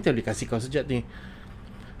boleh kasih kau sejak ni.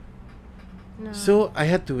 No. So I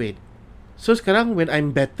had to wait. So sekarang when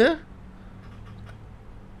I'm better,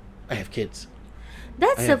 I have kids.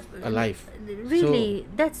 That's I have a life. Really,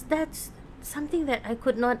 that's something that I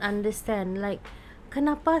could not understand. Like,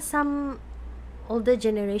 kenapa some older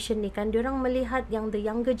generation ni kan, diorang melihat yang the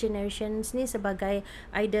younger generations ni sebagai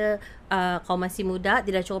either kau masih muda,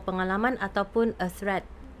 tidak cukup pengalaman, ataupun a threat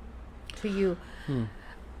to you.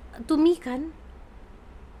 To me kan,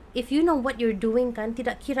 if you know what you're doing kan,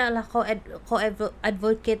 tidak kira lah kau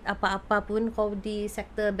advocate apa-apa pun, kau di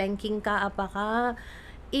sektor banking ka apakah,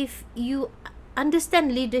 if you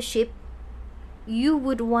understand leadership, you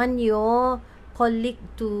would want your colleague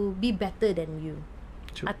to be better than you.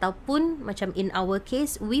 True. Ataupun macam in our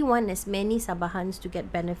case, we want as many Sabahans to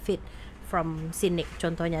get benefit from SCENIC,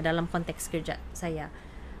 contohnya dalam konteks kerja saya.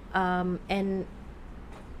 And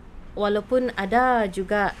walaupun ada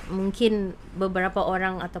juga mungkin beberapa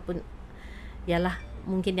orang ataupun yalah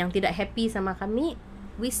mungkin yang tidak happy sama kami,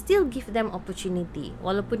 we still give them opportunity.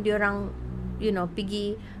 Walaupun diorang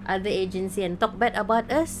pergi other agency and talk bad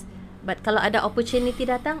about us, but kalau ada opportunity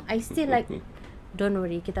datang, I still like, don't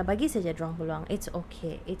worry, kita bagi saja dorang peluang. It's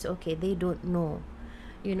okay, they don't know,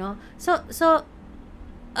 so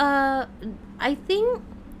I think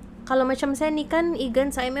kalau macam saya ni kan,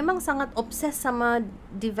 Egan, saya memang sangat obses sama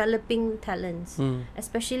developing talents,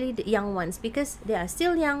 especially the young ones, because they are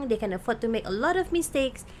still young, they can afford to make a lot of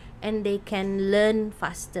mistakes and they can learn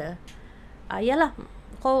faster. Yalah,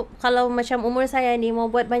 kalau macam umur saya ni mau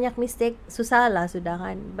buat banyak mistake, susah lah sudah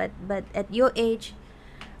kan, but at your age,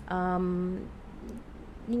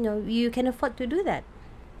 you can afford to do that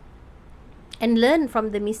and learn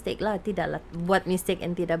from the mistake lah, tidaklah buat mistake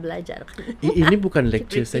and tidak belajar. Ini bukan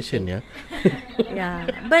lecture session ya. Yeah,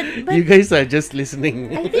 but You guys are just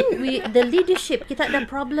listening. I think the leadership, kita ada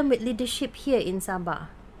problem with leadership here in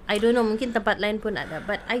Sabah. I don't know, mungkin tempat lain pun ada,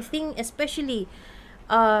 but I think especially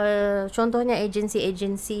contohnya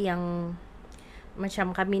agensi-agensi yang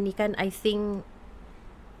macam kami ni kan, I think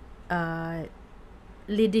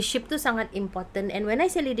leadership tu sangat important. And when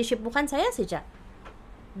I say leadership, bukan saya saja,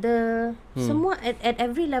 semua at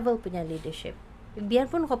every level punya leadership.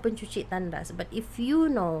 Biarpun kau pencuci tandas, but if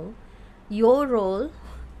you know your role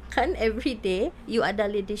kan, every day you ada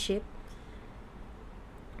leadership,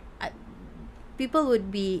 people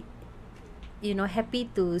would be happy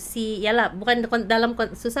to see. Yalah, bukan dalam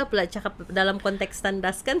susah pula cakap dalam konteks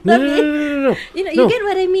tandas kan, No. tapi you get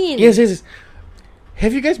what I mean. Yes.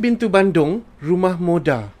 Have you guys been to Bandung, Rumah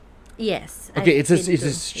Moda? Yes. Okay, I've it's been a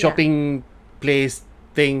to. shopping place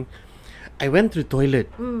thing. I went to the toilet.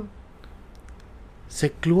 Saya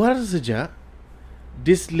keluar saja,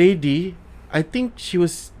 this lady, I think she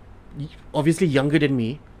was obviously younger than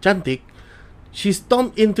me, cantik. She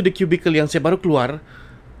stomped into the cubicle yang saya baru keluar,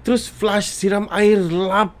 terus flush, siram air,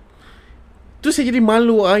 lap. Terus saya jadi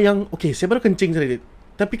malu yang, okay, saya baru kencing tadi.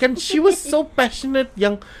 Tapi kan she was so passionate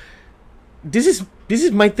yang this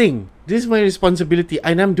is my thing, this is my responsibility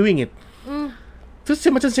and I'm doing it. Terus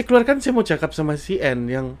saya keluarkan, saya mau cakap sama si N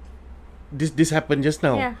yang this happened just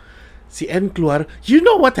now. Yeah. Si N keluar, you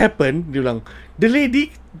know what happened? Dia bilang, the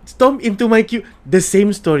lady stomped into my queue. The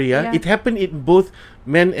same story ya. Yeah. It happened in both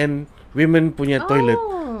men and women punya toilet.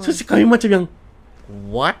 So si kami macam yang,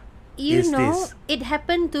 what is this? It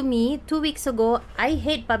happened to me 2 weeks ago. I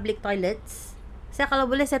hate public toilets. Saya kalau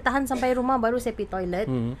boleh saya tahan sampai rumah baru saya pergi toilet.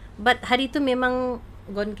 But hari tu memang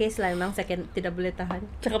gone case lah, memang saya tidak boleh tahan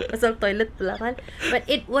cakap pasal toilet pula kan. But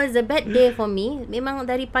it was a bad day for me. Memang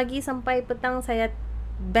dari pagi sampai petang saya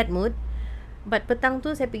bad mood. But petang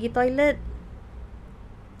tu saya pergi toilet,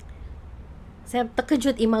 Saya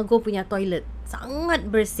terkejut Imago punya toilet. Sangat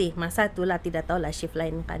bersih. Masa tu lah, tidak tahulah shift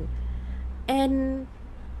lain kan. And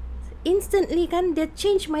instantly kan, dia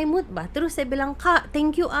change my mood bah. Terus saya bilang, Kak,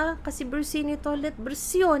 thank you kasih bersih ni toilet.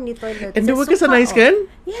 Bersih ni toilet. And the Saya workers are suka, nice kan?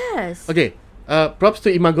 Yes. Okay, props to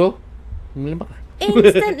Imago. Melempak.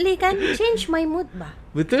 Instantly kan, change my mood bah.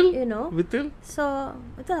 Betul? You know? Betul? So,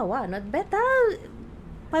 betul lah, wah, not bad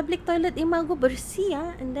Public toilet Imago bersih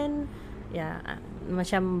And then,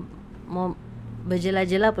 macam mau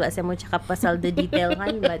berjela-jela pula saya mau cakap pasal the detail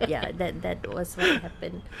kan. But that was what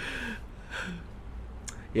happened.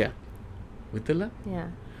 Yeah. Betul lah.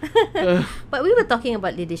 Yeah. But we were talking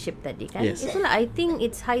about leadership tadi kan. Yes. Itulah, I think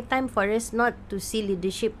it's high time for us not to see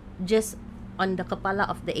leadership just on the kepala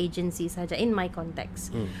of the agency saja. In my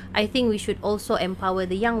context, I think we should also empower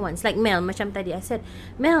the young ones. Like Mel, macam tadi I said,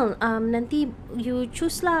 Mel, nanti you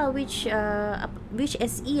choose lah which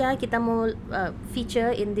SE kita mau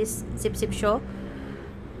feature in this Sip Sip show.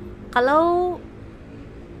 Kalau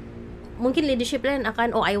mungkin leadership lain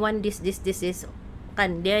akan, I want this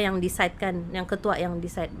kan, dia yang decide kan, yang ketua yang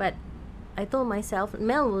decide. But I told myself,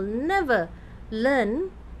 Mel will never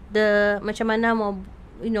learn the macam mana mau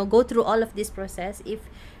go through all of this process if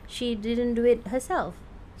she didn't do it herself.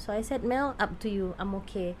 So I said, Mel, up to you. I'm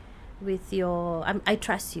okay with your I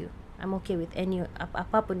trust you. I'm okay with any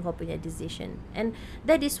apapun kau punya decision. And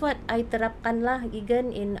that is what I terapkan lah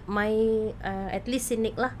again in my at least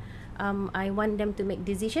SCENIC lah. I want them to make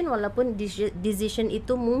decision walaupun decision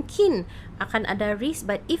itu mungkin akan ada risk,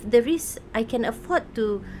 but if the risk I can afford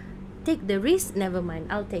to take the risk, never mind,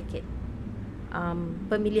 I'll take it.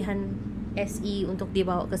 Pemilihan SE untuk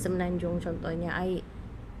dibawa ke Semenanjung contohnya, I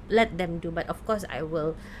let them do, but of course I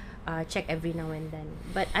will check every now and then.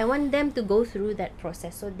 But I want them to go through that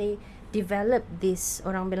process so they develop this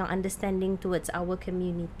orang bilang understanding towards our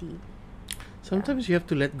community. Sometimes you have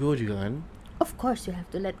to let go juga kan. Of course you have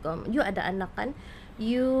to let go. You ada anak kan,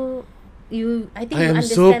 you I think I you am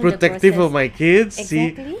understand so protective the of my kids.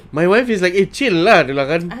 Exactly. See, my wife is like, chill lah dulu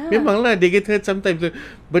kan. Memang lah, they get hurt sometimes.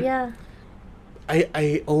 But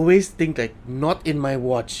I always think like, not in my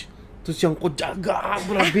watch. Terus yang kau jaga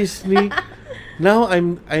berhabis ni. Now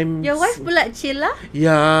I'm Your wife pula chill lah?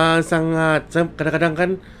 Ya, sangat. Kadang-kadang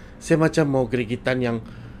kan saya macam mau gerigitan yang,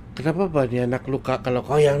 kenapa ba ni anak luka kalau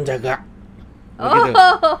kau yang jaga? Begitu.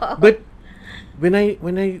 But when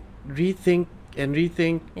I rethink, it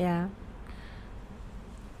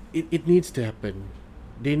needs to happen.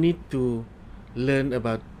 They need to learn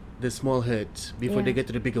about the small hurts before they get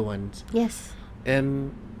to the bigger ones. Yes. And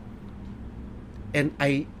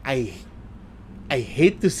I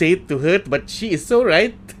hate to say it to her, but she is so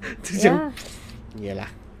right. Yalah,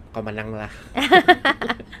 kau menang lah.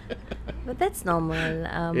 But that's normal.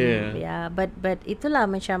 But itulah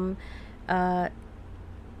macam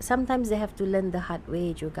sometimes they have to learn the hard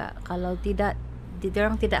way juga. Kalau tidak,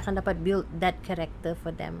 diorang tidak akan dapat build that character for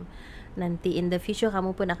them. Nanti in the future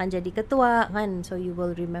kamu pun akan jadi ketua kan, so you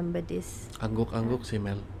will remember this. Angguk-angguk si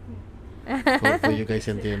Mel. for you guys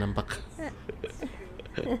yang tidak nampak.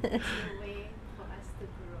 Way for us to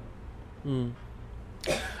grow.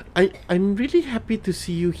 I'm really happy to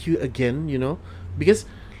see you here again, because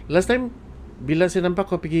last time bila saya nampak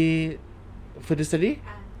kau pergi further study,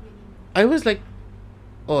 I was like,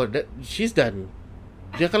 oh, she's done.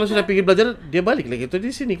 Dia kalau sudah pergi belajar, dia balik lagi tu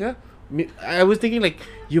di sini kah? I was thinking like,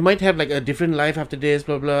 you might have like a different life after this,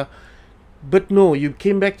 blah blah. But no, you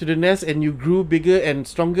came back to the nest and you grew bigger and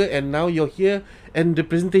stronger, and now you're here. And the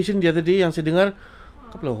presentation the other day yang saya dengar,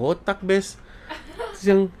 kau otak best.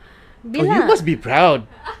 Yang, you must be proud.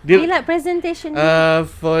 Bila presentation?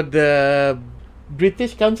 For the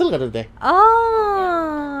British Council kata teh.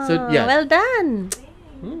 Oh, so yeah. Well done.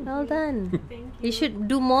 Well done. You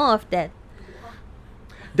should do more of that.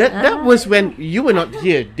 That was when you were not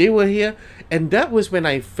here. They were here, and that was when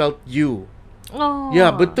I felt you. Oh.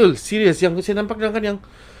 Ya, betul. Serius. Yang saya nampak kan yang,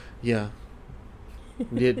 dia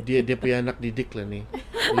punya anak didik lah ni.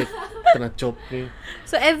 Dia kena chop ni.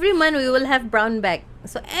 So every month we will have brown bag.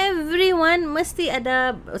 So everyone mesti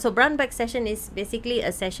ada. So brown bag session is basically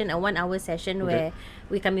a 1-hour session where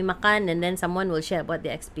we kami makan and then someone will share about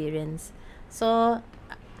their experience. So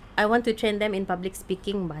I want to train them in public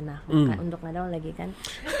speaking bana. Untuk ngadaw lagi kan.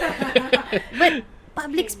 But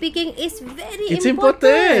public speaking is very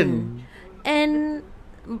important. And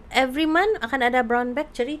every month akan ada brown bag.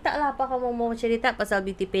 Cerita lah apa kamu mau cerita, pasal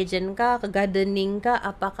beauty pageant ka, ke gardening ka,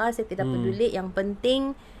 apakah, saya tidak peduli. Yang penting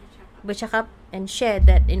bercakap and share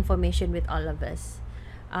that information with all of us.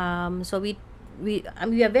 So we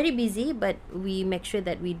are very busy, but we make sure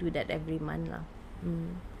that we do that every month lah.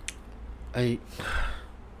 I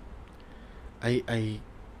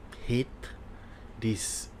hate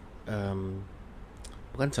this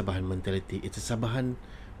bukan Sabahan mentality, it's a Sabahan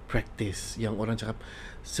practice yang orang cakap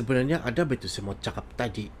sebenarnya ada betul saya mau cakap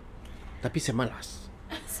tadi tapi saya malas.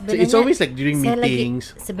 So it's always like during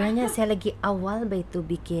meetings. Sebenarnya saya lagi awal betul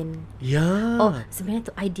bikin. Oh,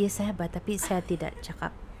 sebenarnya tu idea saya tapi saya tidak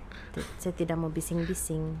cakap. Saya tidak mau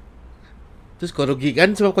bising-bising. Terus kau rugi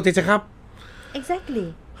kan sebab kau tak cakap.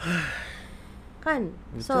 Exactly. Kan?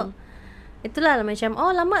 So itulah macam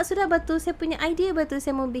lama sudah batu saya punya idea batu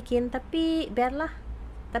saya mau bikin tapi biarlah.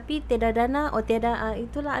 Tapi tiada dana tiada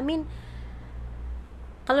itulah I mean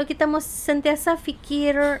kalau kita mau sentiasa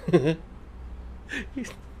fikir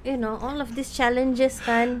you know all of these challenges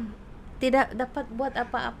kan tidak dapat buat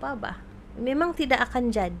apa-apa bah. Memang tidak akan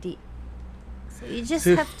jadi. So you just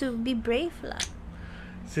have to be brave lah.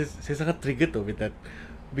 Saya sangat triggered with that.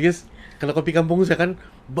 Because kalau kopi kampung saya kan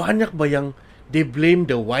banyak bayang they blame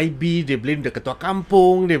the YB, they blame the ketua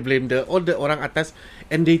kampung, they blame all the orang atas,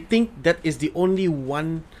 and they think that is the only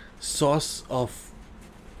one source of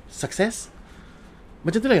success.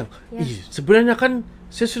 Macam tu lah yang sebenarnya kan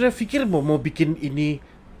saya sudah fikir mau bikin ini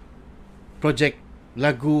project,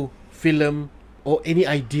 lagu, film or any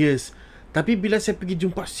ideas. Tapi bila saya pergi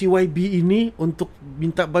jumpa si YB ini untuk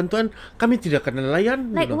minta bantuan, kami tidak akan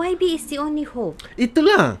layan. Like YB is the only hope.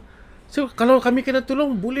 Itulah. So kalau kami kena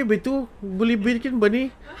tolong boleh bikin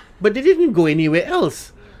bani, but they didn't go anywhere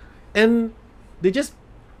else, and they just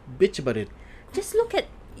bitch about it. Just look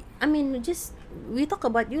at, I mean, we talk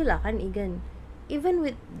about you lah kan, Egan. Even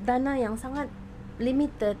with dana yang sangat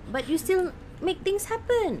limited, but you still make things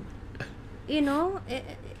happen. You know,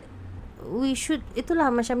 we should.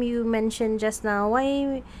 Itulah macam you mentioned just now.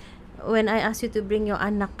 Why when I ask you to bring your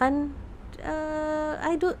anak kan,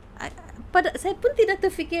 pada saya pun tidak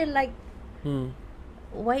terfikir like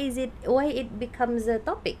why it becomes a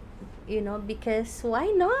topic, you know, because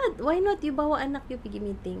why not you bawa anak you pergi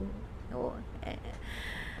meeting.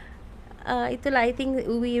 Itulah I think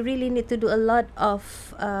we really need to do a lot of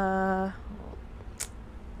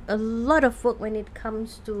work when it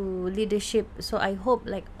comes to leadership. So I hope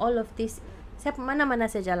like all of this, saya mana-mana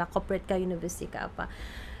saja lah, corporate ka, university ka apa,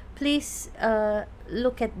 please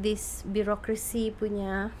look at this bureaucracy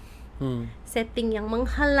punya setting yang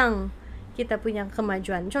menghalang kita punya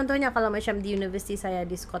kemajuan. Contohnya kalau macam di universiti saya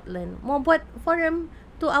di Scotland, mau buat forum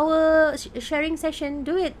 2 hour sharing session,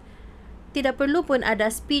 do it. Tidak perlu pun ada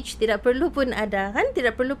speech, tidak perlu pun ada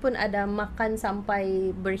makan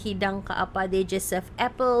sampai berhidang ke apa. They just serve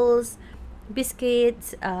apples,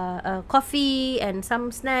 biscuits, coffee and some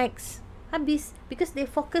snacks. Habis, because they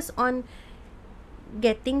focus on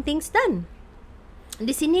getting things done.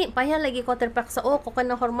 Di sini payah lagi kau terpaksa kau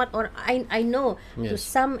kena hormat orang. I know to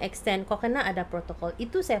some extent kau kena ada protokol,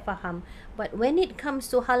 itu saya faham, but when it comes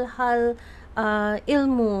to hal-hal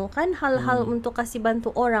ilmu kan, hal-hal untuk kasih bantu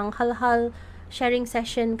orang, hal-hal sharing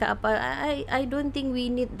session ke apa, I don't think we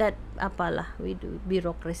need that apalah, we do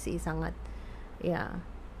bureaucracy sangat.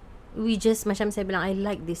 We just macam saya bilang, I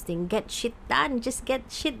like this thing, get shit done, just get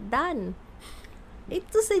shit done,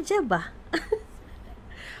 itu saja bah.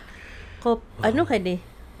 Kau ano ka ni?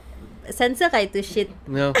 Sensor ka itu shit.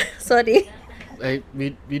 No. Sorry.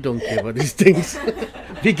 We don't care about these things.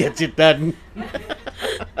 We get it done.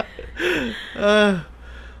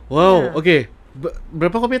 Wow. Okay.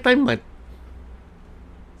 Berapa kau punya time, Mat?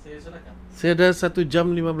 Saya ada 1 jam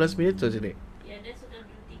 15 minit tu sini. Ya, dia sudah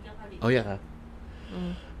 3 kali. Oh ya.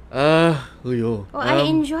 I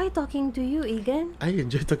enjoy talking to you, Egan. I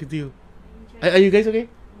enjoy talking to you. Are you guys okay?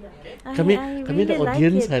 Kami ada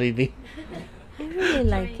audience hari ni. I really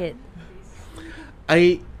like it.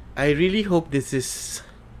 I really hope this is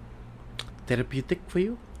therapeutic for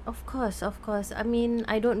you. Of course. I mean,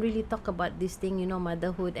 I don't really talk about this thing, you know,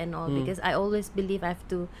 motherhood and all, because I always believe I have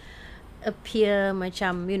to appear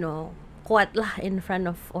macam, you know, kuat lah in front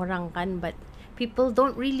of orang kan, but people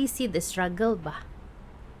don't really see the struggle bah.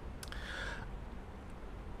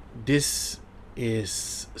 This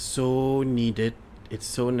is so needed. It's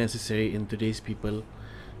so necessary in today's people,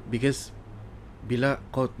 because bila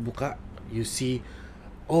kau buka, you see,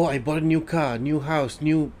 I bought a new car, new house,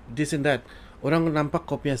 new this and that. Orang nampak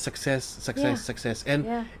kau punya success,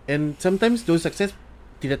 and sometimes those success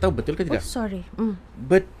tidak tahu betul ke tidak.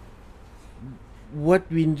 But what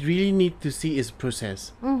we really need to see is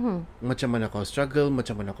process. Macam mana kau struggle,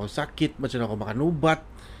 macam mana kau sakit, macam mana kau makan ubat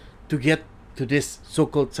to get to this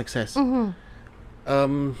so-called success.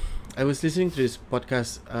 I was listening to this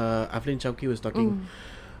podcast. Aflin Chowki was talking.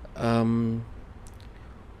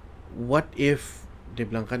 What if dia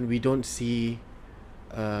bilang kan, we don't see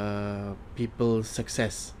people's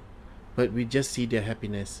success, but we just see their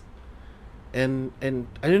happiness. And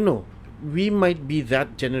I don't know, we might be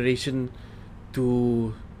that generation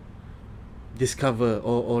to discover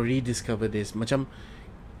or rediscover this. Macam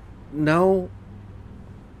now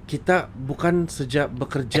kita bukan sejak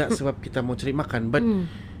bekerja sebab kita mau cari makan, but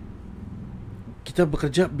kita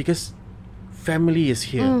bekerja because family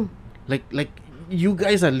is here. Like you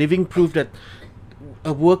guys are living proof that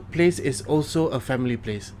a workplace is also a family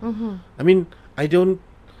place. I mean, I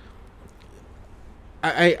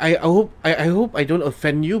hope I don't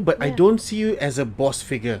offend you, but I don't see you as a boss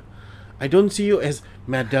figure. I don't see you as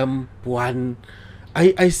Madam Puan.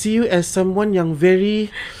 I see you as someone yang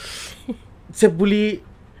very sebuli.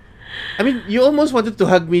 I mean, you almost wanted to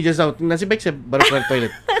hug me just now. Nasib baik saya baru keluar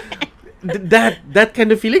toilet. That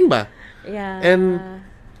kind of feeling ba? Yeah. And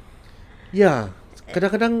yeah,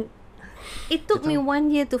 kadang-kadang it took me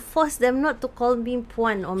 1 year to force them not to call me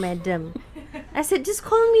Puan or Madam. I said, just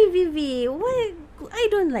call me Vivi. Why? I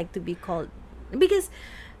don't like to be called. Because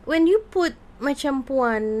when you put macam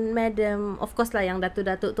Puan, Madam, of course lah yang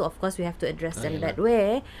datuk-datuk tu, of course we have to address them that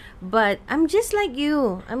way. But I'm just like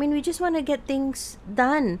you. I mean, we just want to get things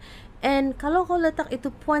done. And kalau kau letak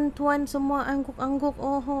itu Puan, Tuan, semua angguk-angguk,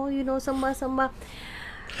 you know, sembah-sembah,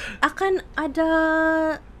 akan ada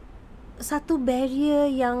satu barrier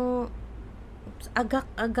yang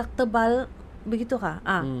agak tebal begitu kah?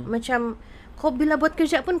 Macam kau bila buat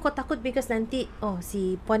kerja pun kau takut because nanti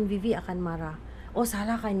si Puan Vivi akan marah.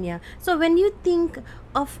 Salahkan niya. So when you think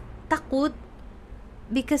of takut,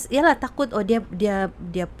 because yalah takut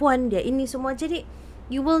dia Puan, dia ini semua, jadi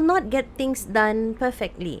you will not get things done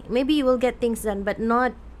perfectly. Maybe you will get things done but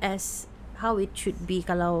not as how it should be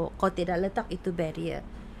kalau kau tidak letak itu barrier.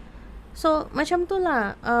 So macam tu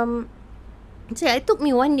lah. So it took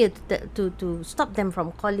me 1 year to stop them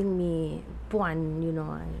from calling me Puan, you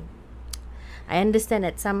know. I understand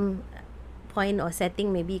at some point or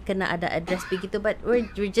setting maybe kena ada address begitu, but we're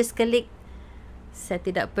just colleague. Saya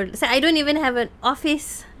tidak perlu. I don't even have an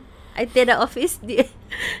office. I tiada office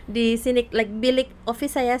di sini, like bilik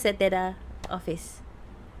office saya tiada office.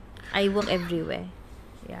 I work everywhere.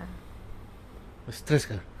 Yeah. Stress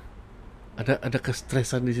kah? Ada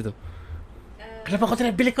kestresan di situ. Kenapa kau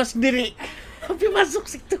tidak bilik kau sendiri? Kau masuk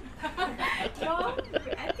situ. No,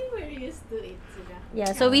 I think we're used to it sudah.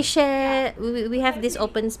 Yeah, so we share, we have this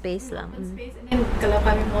open space lah. Open space, and then kalau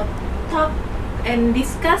kami mau talk and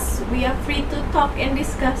discuss, we are free to talk and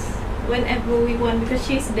discuss whenever we want because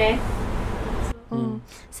she's there.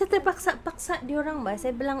 Saya terpaksa diorang ba.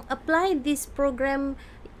 Saya bilang apply this program.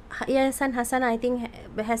 Yayasan Hasana I think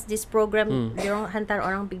has this program. Diorang hantar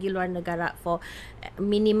orang pergi luar negara for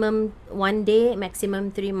minimum 1 day,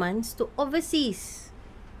 maximum 3 months to overseas.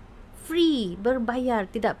 Free, berbayar,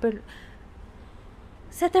 tidak perlu.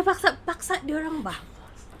 Saya terpaksa diorang ba.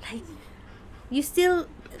 Like you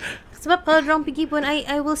still, sebab kalau diorang pergi pun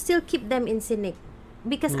I will still keep them in SCENIC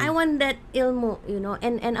because I want that ilmu, you know.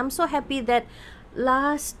 And I'm so happy that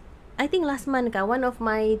last month one of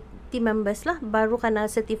my team members lah baru kena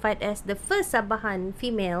certified as the first Sabahan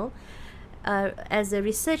female as a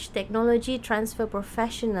research technology transfer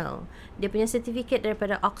professional. Dia punya certificate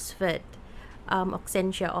daripada Oxford,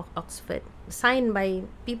 Oxford, signed by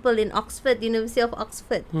people in Oxford, University of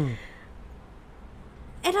Oxford.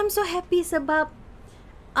 And I'm so happy sebab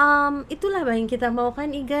itulah yang kita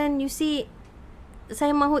mahukan, Igan. You see,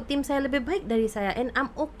 saya mahu tim saya lebih baik dari saya, and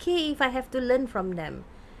I'm okay if I have to learn from them.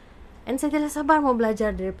 And saya tidak sabar mau belajar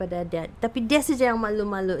daripada dia. Tapi dia saja yang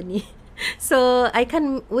malu-malu ni. So I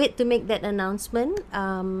can't wait to make that announcement.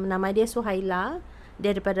 Nama dia Suhaila.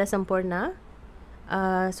 Dia daripada Sempurna.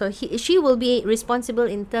 So she will be responsible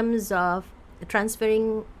in terms of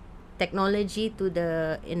transferring technology to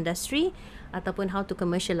the industry ataupun how to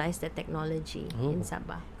commercialize the technology in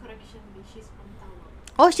Sabah. Correction, she's from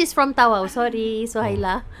Tawau. Oh, she's from Tawau. Sorry,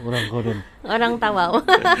 Suhaila. Orang Tawau.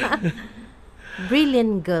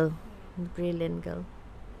 Brilliant girl.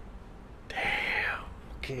 Damn.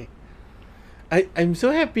 Okay. I'm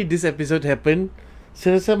so happy this episode happened.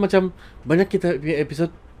 Saya rasa macam banyak kita punya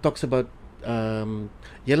episode talks about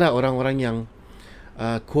yalah orang-orang yang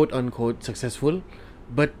quote unquote successful,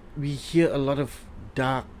 but we hear a lot of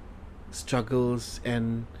dark struggles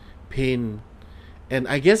and pain, and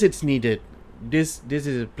I guess it's needed. This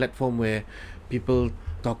is a platform where people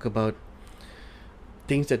talk about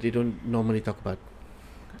things that they don't normally talk about.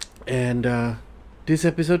 And this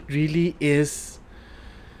episode really is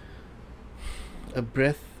a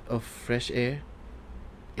breath of fresh air.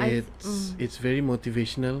 It's very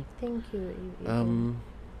motivational. Thank you.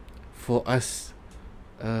 For us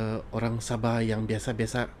orang Sabah yang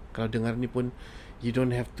biasa-biasa, kalau dengar ni pun, you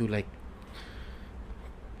don't have to like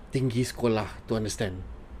tinggi sekolah to understand,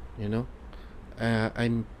 you know.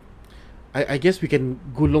 I guess we can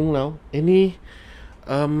gulung now. Any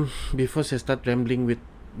before I start rambling with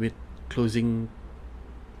closing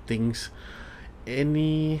things,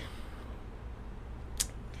 any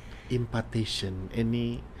impartation,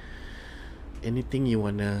 anything you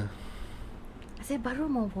wanna. Saya baru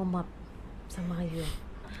mau warm up sama you.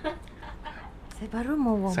 Saya baru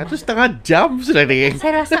mau warm up. 1.5 jam sudah deh.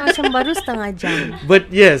 Saya rasa macam baru setengah jam.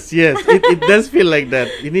 But yes, it does feel like that.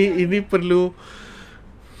 Ini perlu.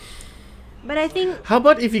 But I think. How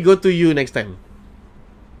about if we go to you next time?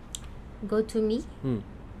 Go to me?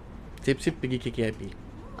 Sip-sip pergi KKIP.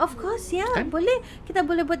 Of course, yeah. Kan? Boleh. Kita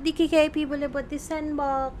boleh buat di KKIP, boleh buat di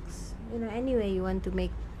sandbox. You know, anyway you want to make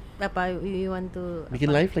apa you want to. Bikin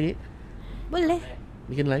live lagi? Boleh.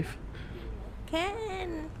 Bikin live.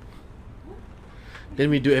 Can. Then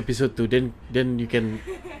we do episode 2. Then you can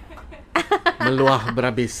meluah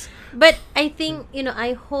berhabis. But I think, you know,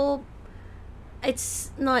 I hope it's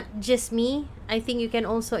not just me. I think you can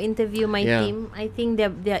also interview my team. I think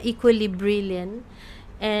they're equally brilliant.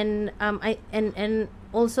 And and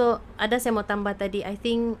also ada saya mau tambah tadi, I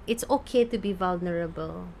think it's okay to be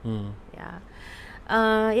vulnerable. Yeah.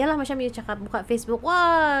 Yalah macam you cakap buka Facebook,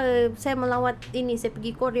 wah saya melawat ini, saya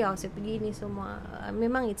pergi Korea, saya pergi ini semua.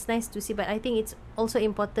 Memang it's nice to see, but I think it's also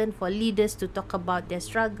important for leaders to talk about their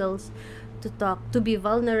struggles, to be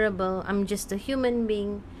vulnerable. I'm just a human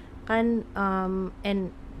being, kan?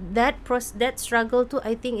 And that struggle too,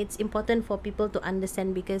 I think it's important for people to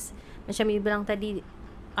understand, because macam you bilang tadi,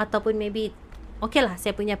 ataupun maybe okay lah,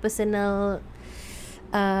 saya punya personal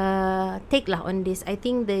take lah on this. I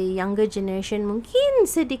think the younger generation mungkin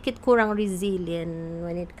sedikit kurang resilient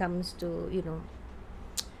when it comes to, you know,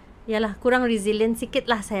 yalah kurang resilient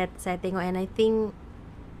sikit lah saya tengok, and I think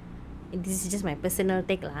this is just my personal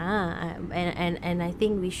take lah, and I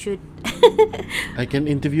think we should. I can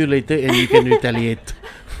interview later and you can retaliate.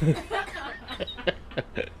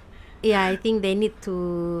 Yeah, I think they need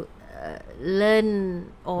to learn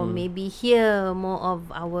or maybe hear more of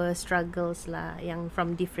our struggles lah, yang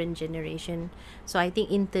from different generation. So I think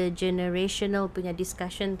intergenerational punya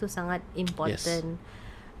discussion tu sangat important.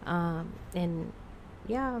 Yes. And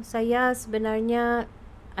yeah, saya sebenarnya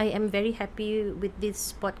I am very happy with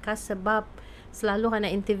this podcast sebab selalu kena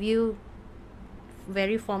interview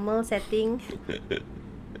very formal setting.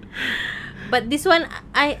 But this one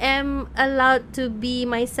I am allowed to be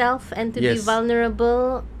myself and to be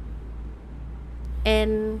vulnerable.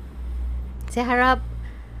 And saya harap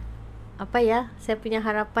saya punya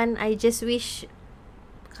harapan, I just wish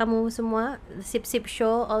kamu semua Sip Sip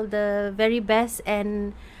Show all the very best,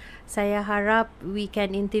 and saya harap we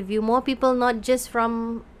can interview more people, not just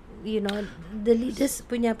from, you know, the leaders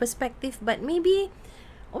punya perspective, but maybe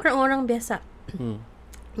orang-orang biasa.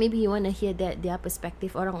 Maybe you want to hear their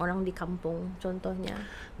perspective, orang-orang di kampung contohnya.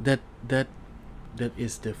 That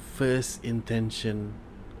is the first intention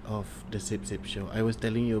of the Sip Sip Show. I was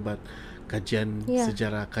telling you about kajian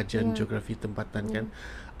sejarah, kajian geografi tempatan kan.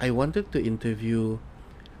 I wanted to interview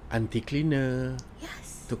auntie cleaner,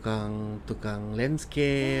 tukang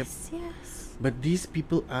landscape. Yes. But these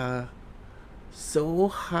people are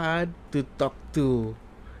so hard to talk to.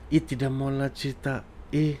 Tidak maulah cerita.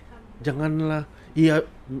 Janganlah.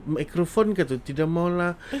 Mikrofon ke tu tidak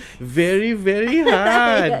maulah. Very very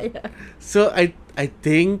hard. So I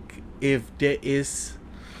think if there is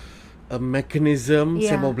a mechanism,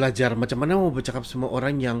 saya mau belajar macam mana mau bercakap sama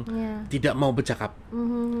orang yang tidak mau bercakap.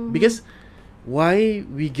 Because why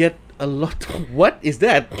we get a lot of, what is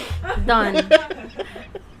that? Don.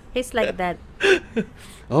 It's like that.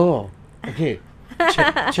 Oh, okay.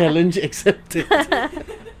 Challenge accepted.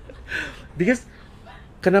 Because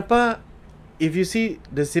kenapa, if you see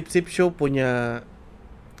the Sip Sip Show punya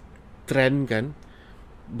trend kan,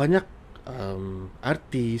 banyak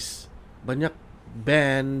artis, banyak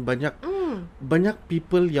band, banyak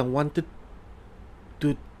people yang wanted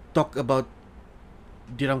to talk about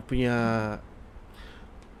dirang punya,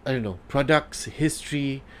 I don't know, products,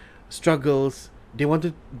 history, struggles.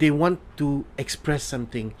 They want to express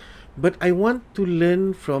something. But I want to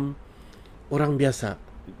learn from orang biasa.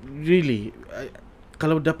 Really,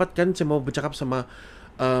 kalau dapat kan saya mau bercakap sama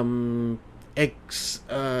ex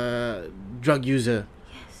drug user.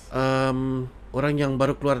 Orang yang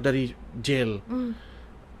baru keluar dari jail.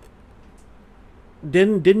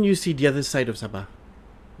 Then you see the other side of Sabah.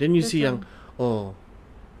 Then you see yang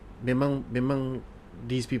memang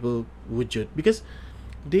these people wujud, because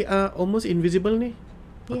they are almost invisible ni.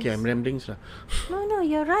 Okay, I'm rambling sudah. No,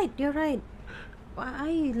 you're right.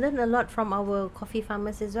 I learned a lot from our coffee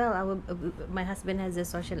farmers as well. My husband has a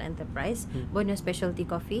social enterprise, Borneo Specialty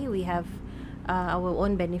Coffee. We have our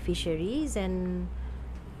own beneficiaries, and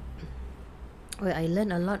Well, I learned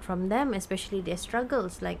a lot from them, especially their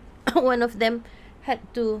struggles. Like one of them had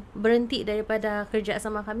to berhenti daripada kerja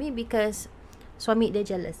sama kami because suami dia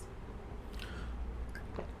jealous.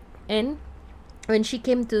 And when she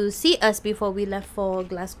came to see us before we left for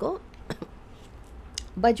Glasgow,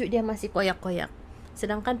 baju dia masih koyak-koyak.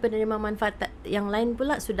 Sedangkan penerima manfaat yang lain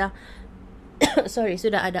pula sudah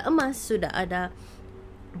sudah ada emas, sudah ada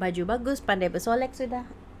baju bagus, pandai bersolek sudah.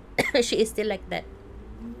 She is still like that.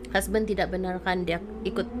 Husband tidak benarkan dia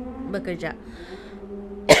ikut bekerja.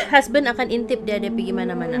 Husband akan intip dia pergi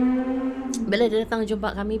mana-mana. Bila dia datang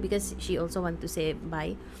jumpa kami, because she also want to say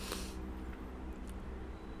bye,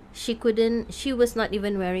 she was not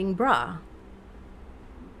even wearing bra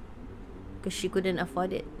because she couldn't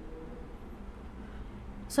afford it.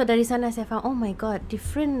 So dari sana saya faham, oh my god,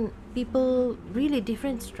 different people, really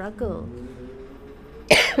different struggle.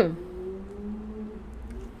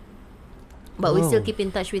 But we still keep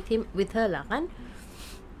in touch with her lah kan.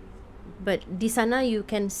 But di sana you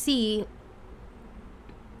can see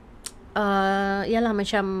yalah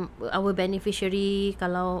macam our beneficiary,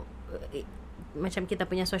 kalau macam kita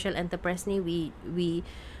punya social enterprise ni,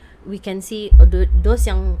 we can see those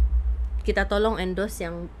yang kita tolong and those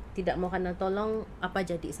yang tidak mau kena tolong, apa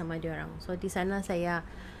jadi sama dia orang. So di sana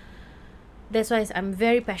that's why I'm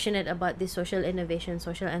very passionate about this social innovation,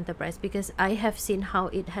 social enterprise, because I have seen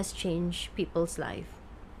how it has changed people's life.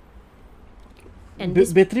 And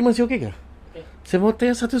bateri masih okey ke? Saya mau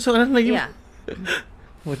tanya satu soalan lagi. Yeah.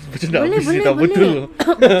 Macam nak boleh. betul.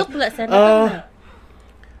 Betul pula saya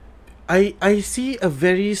I see a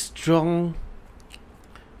very strong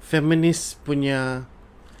feminist punya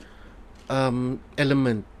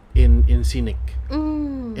element in SCENIC.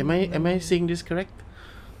 Am I saying this correct?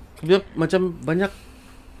 Dia macam banyak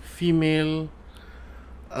female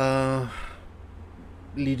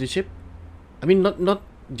leadership. I mean not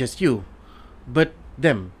just you, but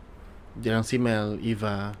them. Yang Simel,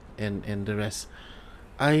 Eva and the rest.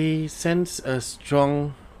 I sense a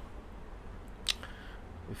strong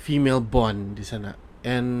female bond di sana.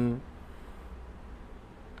 And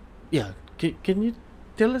yeah, can you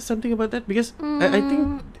tell us something about that? Because I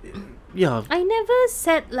think I never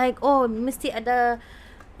said like, oh, mesti ada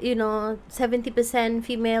 70%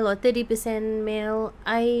 female or 30% male.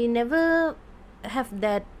 I never have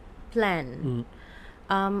that plan.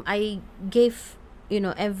 I gave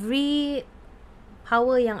every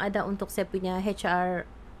power yang ada untuk saya punya HR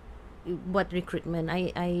buat recruitment.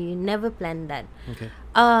 I never planned that. Okay.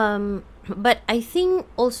 But I think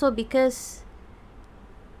also because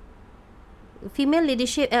female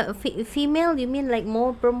leadership, female, you mean like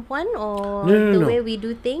more perempuan or no. way we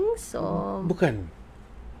do things or? Bukan.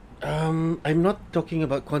 I'm not talking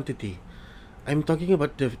about quantity. I'm talking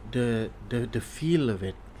about the feel of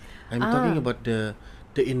it. I'm talking about the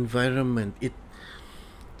environment.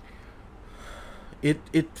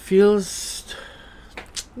 It feels.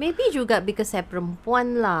 Maybe juga because saya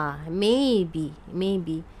perempuan lah. Maybe.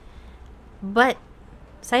 But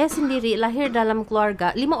saya sendiri lahir dalam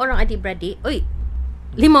keluarga 5 orang adik-beradik. 5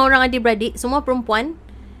 orang adik-beradik, semua perempuan.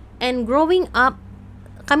 And growing up,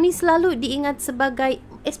 kami selalu diingat sebagai,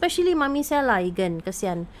 especially mami saya lah, Igan,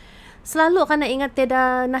 kesian. Selalu kena ingat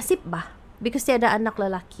tiada nasib bah, because tiada anak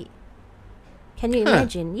lelaki. Can you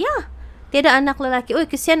imagine? Yeah. Tiada anak lelaki.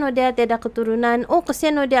 Kesian dia tiada keturunan.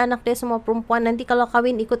 Kesian dia anak dia semua perempuan. Nanti kalau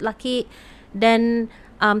kahwin ikut laki dan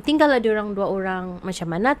tinggallah dia orang 2 orang. Macam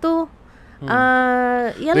mana tu?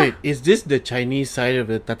 Wait, is this the Chinese side of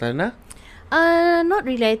the tatana? Not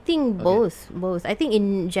really. I think both. I think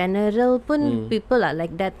in general pun people are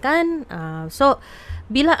like that kan. So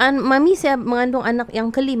bila mami saya mengandung anak yang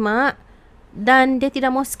kelima dan dia tidak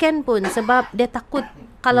mau scan pun sebab dia takut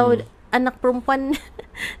kalau anak perempuan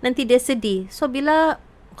nanti dia sedih. So bila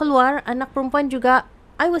keluar anak perempuan juga,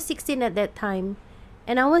 I was 16 at that time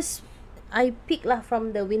and I peek lah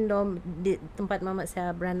from the window di tempat mamak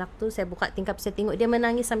saya beranak tu. Saya buka tingkap, saya tengok dia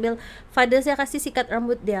menangis sambil father saya kasih sikat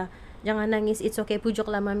rambut dia. Jangan nangis, it's okay,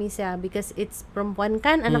 pujuklah mami saya because it's perempuan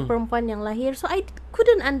kan, anak perempuan yang lahir. So I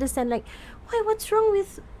couldn't understand like, what's wrong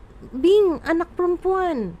with being anak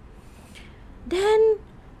perempuan? Then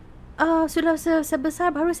sudah sebesar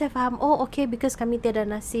baru saya faham, okay, because kami tiada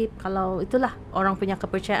nasib. Kalau itulah orang punya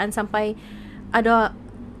kepercayaan sampai ada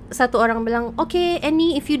satu orang bilang, okay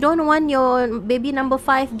Annie, if you don't want your baby number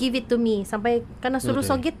 5, give it to me. Sampai kena suruh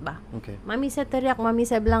sogit bah. Okay. Mami saya teriak, mami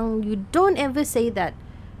saya bilang, you don't ever say that.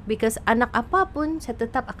 Because anak apapun, saya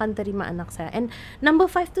tetap akan terima anak saya. And number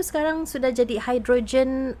 5 tu sekarang sudah jadi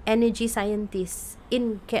hydrogen energy scientist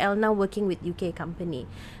in KL now, working with UK company.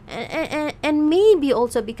 And maybe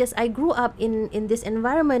also because I grew up in this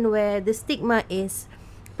environment where the stigma is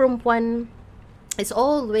perempuan it's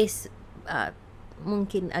always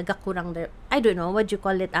mungkin agak kurang there. I don't know what you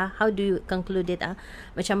call it. How do you conclude it?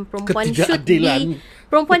 Macam perempuan should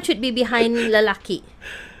be behind lelaki.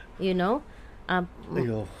 You know.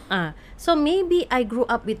 So maybe I grew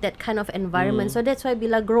up with that kind of environment. So that's why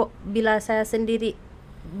bila saya sendiri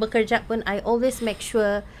bekerja pun, I always make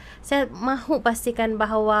sure saya mahu pastikan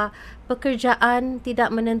bahawa pekerjaan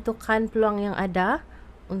tidak menentukan peluang yang ada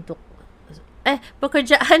untuk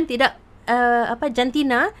pekerjaan tidak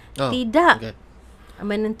jantina tidak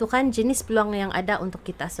menentukan jenis peluang yang ada untuk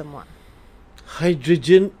kita semua.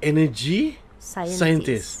 Hydrogen energy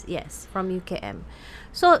scientist. Yes, from UKM.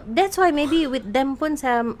 So that's why maybe with them pun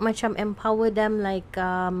saya macam empower them like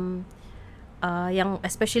yang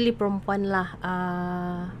especially perempuan lah.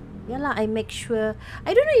 Yalah, I make sure.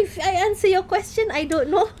 I don't know if I answer your question. I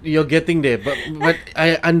don't know. You're getting there, but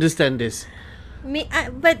I understand this.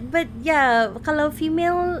 But yeah, kalau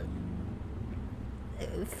female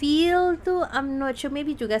feel tu, I'm not sure.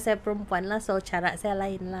 Maybe juga saya perempuan lah, so cara saya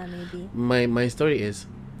lain lah maybe. My story is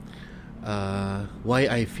why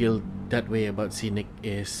I feel that way about SCENIC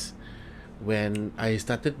is when I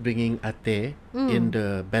started bringing Ate in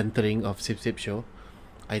the bantering of Sip Sip Show,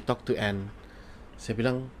 I talked to Anne. Saya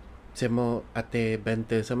bilang, saya mau Ate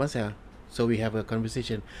banter sama saya. So we have a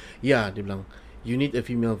conversation. Ya, dia bilang, you need a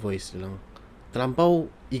female voice. Dia bilang,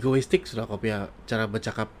 terlampau egoistik sudah kau punya cara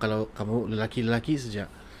bercakap kalau kamu lelaki-lelaki saja.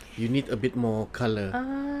 You need a bit more color.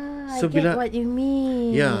 So I get what you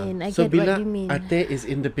mean. Yeah. I so get bila what you mean. Ate is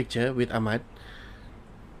in the picture with Ahmad,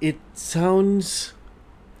 it sounds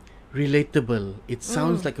relatable. It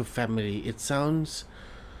sounds like a family. It sounds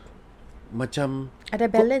macam ada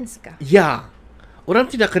balance kah? Ya. Orang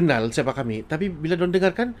tidak kenal siapa kami, tapi bila diorang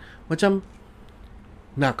dengarkan macam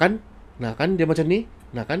nak kan dia macam ni,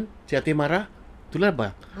 nak kan si Ate marah, itulah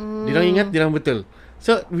apa. Diorang ingat, diorang betul.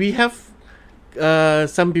 So we have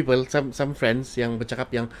some people, some friends yang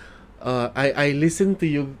bercakap yang I listen to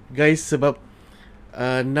you guys sebab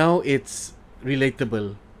now it's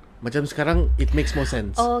relatable. Macam sekarang it makes more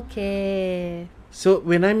sense. Okay. So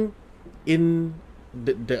when I'm in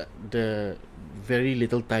the very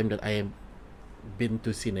little time that I have been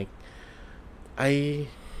to SCENIC, I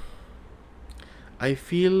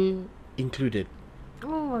feel included.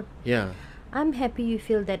 Oh. Yeah. I'm happy you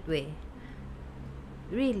feel that way.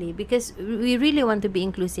 Really, because we really want to be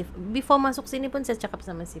inclusive. Before masuk sini pun saya cakap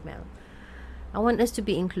sama si Mel, I want us to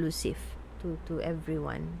be inclusive to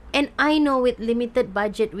everyone. And I know with limited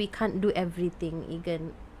budget we can't do everything,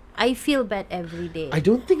 Egan. I feel bad every day. I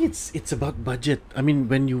don't think it's about budget. I mean,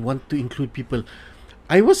 when you want to include people,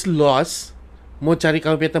 I was lost. Mau cari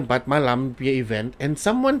kamu punya tempat malam punya event, and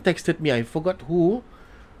someone texted me. I forgot who.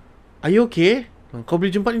 Are you okay? Kau boleh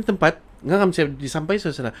jumpa di tempat. Ngam saya disampai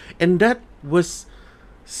sana. And that was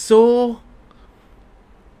so.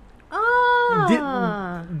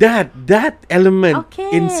 That element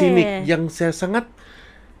in SCENIC yang saya sangat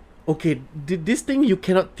okay. This thing you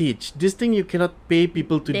cannot teach. This thing you cannot pay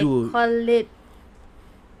people to do. They call it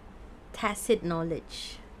tacit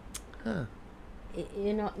knowledge.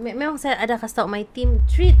 You know, memang saya ada kasih tahu my team,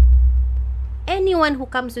 treat anyone who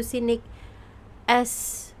comes to SCENIC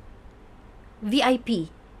as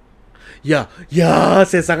VIP. Ya,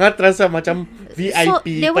 saya sangat rasa macam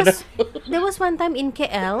VIP. So there was one time in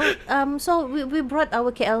KL. So we brought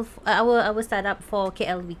our our startup for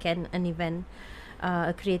KL weekend, an event,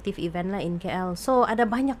 a creative event lah in KL. So ada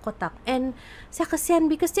banyak kotak, and saya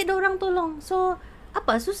kesian because tidak ada orang tolong. So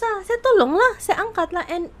apa susah, saya tolong lah, saya angkat lah,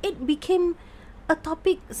 and it became a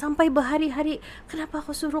topic sampai berhari-hari. Kenapa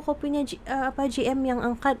kau suruh kau punya GM yang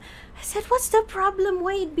angkat? I said, what's the problem?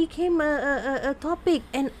 Why it became a topic?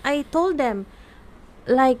 And I told them,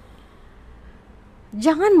 like,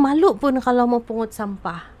 jangan malu pun kalau mau pungut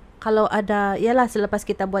sampah. Kalau ada, yalah selepas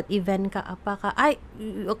kita buat event ke apa ke,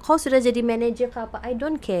 kau sudah jadi manager ke apa, I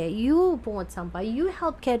don't care. You pungut sampah, you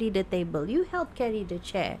help carry the table, you help carry the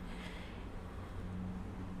chair.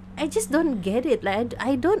 I just don't get it. Like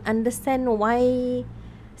I don't understand why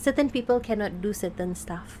certain people cannot do certain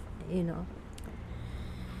stuff. You know,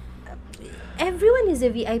 everyone is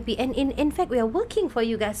a VIP, and in fact, we are working for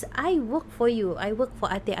you guys. I work for you. I work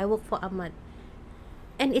for Ate. I work for Ahmad,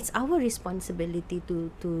 and it's our responsibility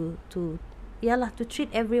to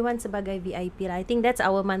treat everyone sebagai VIP lah. I think that's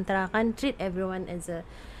our mantra kan. Treat everyone as a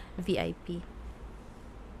VIP.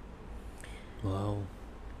 Wow.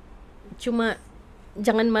 Cuma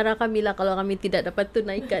jangan marah kami lah kalau kami tidak dapat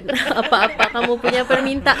tunaikan apa-apa kamu punya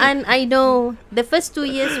permintaan. I know the first 2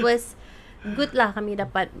 years was good lah, kami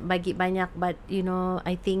dapat bagi banyak, but you know,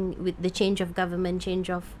 I think with the change of government, change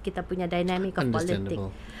of kita punya dynamic of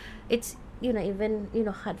politics, even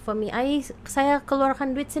hard for me. Saya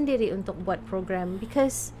keluarkan duit sendiri untuk buat program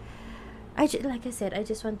because like I said, I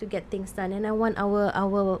just want to get things done, and I want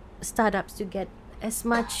our startups to get as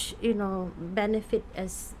much benefit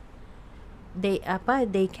as they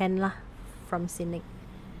can lah from SCENIC.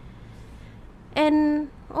 And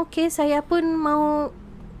okay, saya pun mau,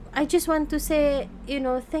 I just want to say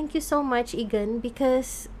thank you so much Egan,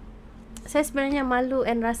 because saya sebenarnya malu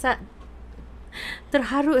and rasa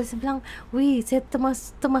terharu. Saya bilang, wih, saya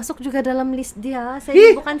termasuk juga dalam list dia.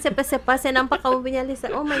 Saya bukan siapa-siapa. Saya nampak kamu punya list.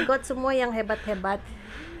 Oh my god, semua yang hebat-hebat.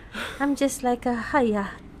 I'm just like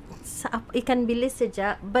ikan bilis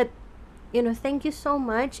saja. But thank you so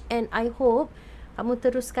much, and I hope kamu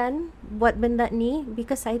teruskan buat benda ni,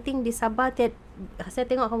 because I think di Sabah saya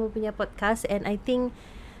tengok kamu punya podcast, and I think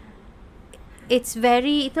it's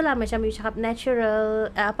very, itulah macam you cakap, natural,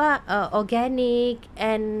 organic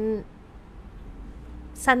and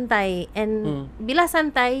santai. And bila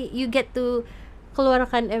santai, you get to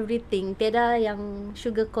keluarkan everything. Tiada yang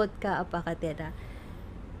sugarcoat ke apa ke, tiada.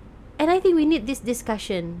 And I think we need this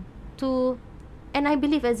discussion and I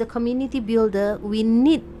believe as a community builder, we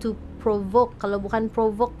need to provoke. Kalau bukan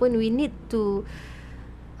provoke pun, we need to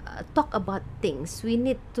talk about things. We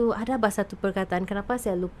need to, ada bahasa tu perkataan, kenapa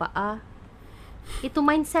saya lupa itu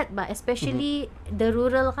mindset especially the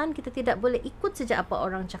rural kan, kita tidak boleh ikut saja apa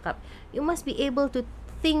orang cakap. You must be able to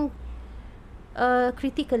think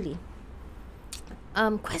critically.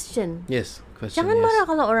 Question. Yes, question. Jangan marah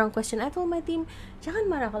kalau orang question. I told my team, jangan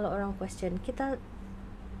marah kalau orang question.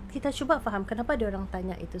 Kita cuba faham kenapa dia orang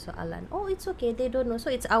tanya itu soalan. Oh, it's okay, they don't know.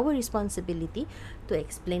 So it's our responsibility to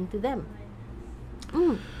explain to them.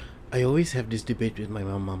 I always have this debate with my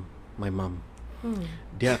mom.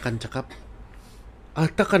 Dia akan cakap,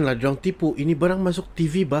 takkanlah diorang tipu. Ini barang masuk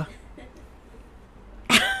TV bah.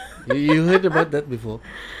 You heard about that before?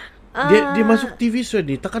 Dia masuk TV sudah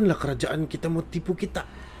ni. Takkanlah kerajaan kita mau tipu kita.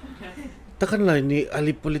 Takkanlah ini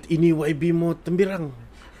ahli politik, ini YB mau tembirang.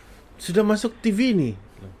 Sudah masuk TV ni.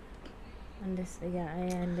 Yeah, I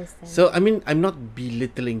understand. So I mean, I'm not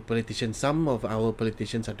belittling politicians. Some of our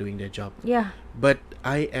politicians are doing their job. Yeah. But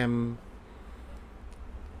I am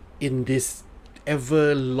in this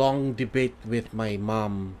ever long debate with my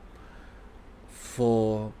mom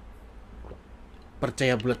for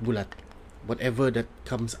percaya bulat-bulat, whatever that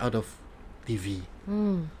comes out of TV.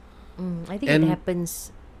 I think it happens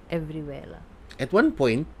everywhere lah. At one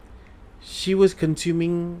point, she was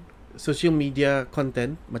consuming social media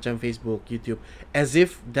content macam Facebook, YouTube, as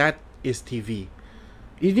if that is TV.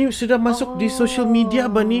 Ini sudah masuk di social media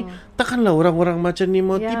bani, takkanlah orang-orang macam ni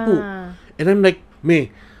mau tipu. And I'm like,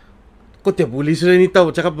 kau tiap boleh sudah ni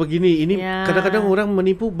tahu cakap begini. Ini kadang-kadang orang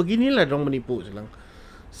menipu, beginilah orang menipu selang.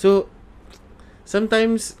 So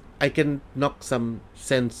sometimes I can knock some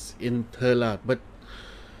sense in her lah, but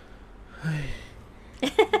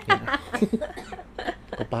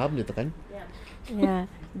kau faham gitu kan? Yeah.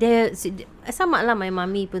 Dia sama lah, my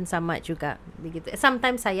mommy pun sama juga begitu.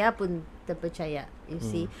 Sometimes saya pun terpercaya, you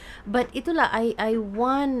see. But itulah I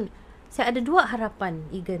want, saya ada dua harapan,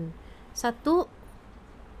 Egan. Satu,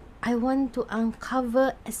 I want to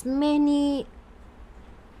uncover as many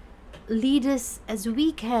leaders as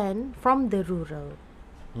we can from the rural.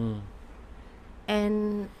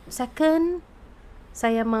 And second,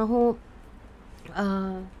 saya mahu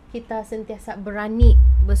kita sentiasa berani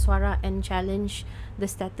bersuara and challenge the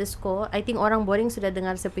status quo. I think orang boring sudah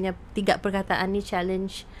dengar saya punya 3 perkataan ni,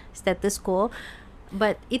 challenge status quo.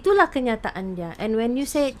 But itulah kenyataan dia. And when you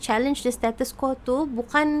say challenge the status quo tu,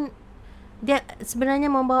 bukan dia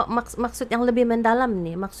sebenarnya membawa maksud yang lebih mendalam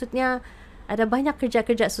ni. Maksudnya ada banyak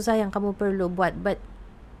kerja-kerja susah yang kamu perlu buat, but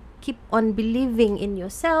keep on believing in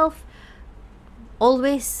yourself.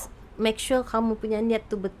 Always make sure kamu punya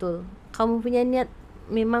niat tu betul. Kamu punya niat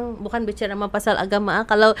memang bukan bicara pasal agama.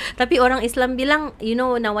 Kalau tapi orang Islam bilang,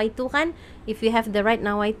 nawaitu kan, if you have the right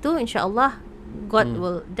nawaitu, insyaallah God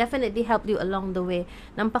will definitely help you along the way.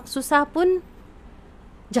 Nampak susah pun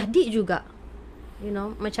jadi juga.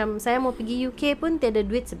 Macam saya mau pergi UK pun tiada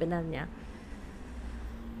duit sebenarnya.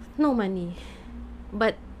 No money.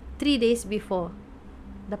 But 3 days before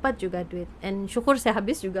dapat juga duit. And syukur saya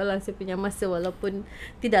habis jugalah saya punya masa, walaupun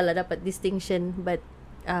tidaklah dapat distinction, but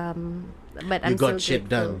I'm got so shit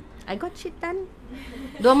grateful. done. I got shit done.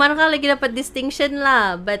 2 markah lagi dapat distinction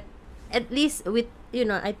lah, but at least with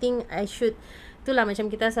I think I should, itulah macam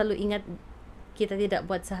kita selalu ingat kita tidak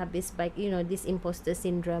buat sehabis baik, this imposter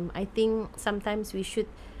syndrome. I think sometimes we should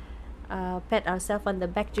pat ourselves on the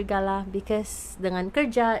back jugalah, because dengan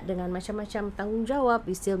kerja, dengan macam-macam tanggungjawab,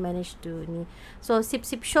 we still manage to ni. So sip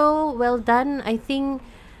show, well done. I think,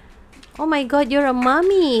 oh my god, you're a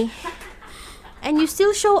mommy. And you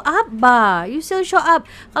still show up, ba. You still show up.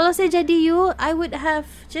 Kalau saya jadi you, I would have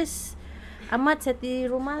just amat saya di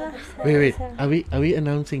rumah lah. Wait. Are we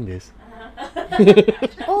announcing this?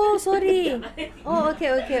 Oh, sorry. Oh, okay.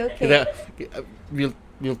 We'll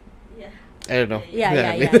I don't know.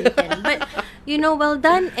 Yeah, you can. But well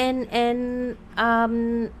done and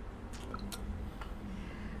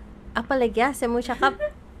apa lagi saya mau cakap.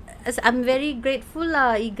 I'm very grateful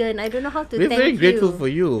lah, Egan. I don't know how to We're thank very you. grateful for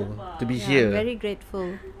you to be here. I'm very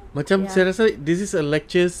grateful. Macam saya rasa this is a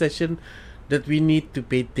lecture session that we need to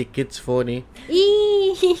pay tickets for ni.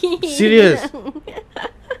 Serious.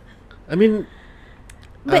 I mean,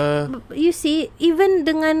 but you see, even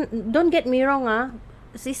dengan, don't get me wrong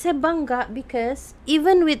saya bangga because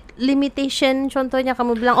even with limitation, contohnya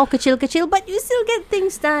kamu bilang kecil-kecil, but you still get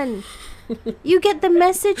things done. You get the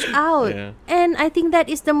message out. Yeah. And I think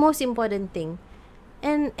that is the most important thing.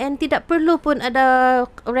 And tidak perlu pun ada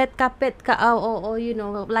red carpet ka or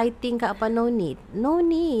lighting ka apa, no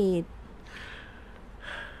need.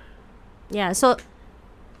 Yeah, so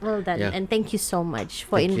well done, and thank you so much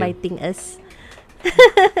for inviting us.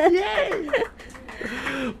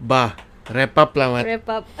 Bah, wrap up lah, Mat. Wrap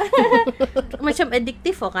up. Macam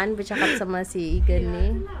addictive kan bercakap sama si Egan ni.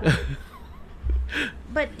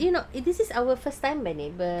 But this is our first time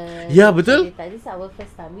Benny. Ya, betul. This is our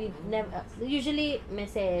first time. We never usually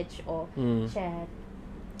message or chat.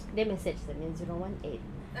 Dia message saya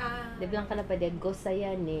 018. Dia bilang kenapa dia ghost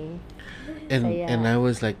saya ni. And I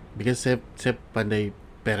was like, because saya pandai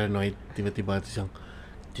paranoid, tiba-tiba tu yang,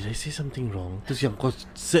 did I say something wrong? Terus yang kau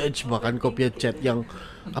search bahkan kau punya chat yang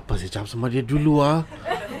apa saya cakap sama dia dulu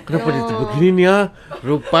kenapa dia begini ni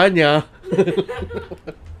rupanya.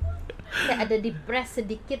 Saya ada depressed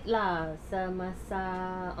sedikit lah semasa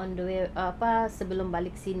on the way sebelum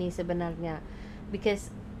balik sini sebenarnya,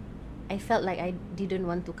 because I felt like I didn't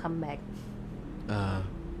want to come back.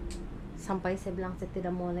 Sampai saya bilang saya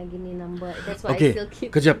tidak mau lagi ni number. That's why I still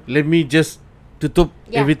keep. Kejap, let me just tutup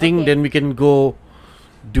everything, then we can go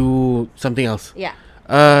do something else. Yeah.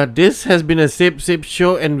 This has been a sip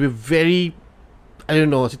show, and we're very, I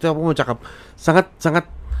don't know, kita apa mau cakap, sangat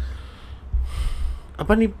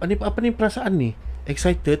apa ni perasaan ni?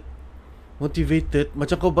 Excited, motivated,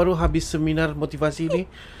 macam kau baru habis seminar motivasi ni.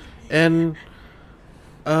 And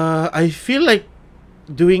I feel like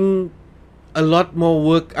doing a lot more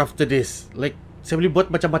work after this. Like saya boleh buat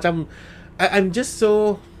macam-macam. I'm just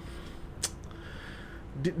so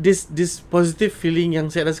this positive feeling yang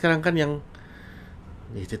saya ada sekarang kan, yang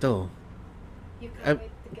itu tu. You can't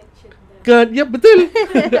wait to get shit done. Ya, betul.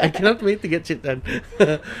 I cannot wait to get shit done.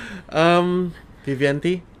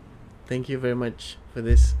 Viviantie, thank you very much for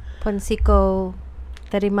this. Ponsiko,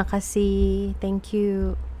 terima kasih. Thank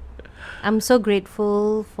you. I'm so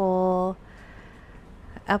grateful for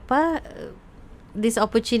this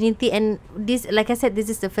opportunity, and this, like I said, this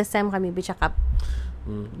is the first time kami bercakap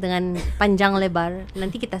dengan panjang lebar.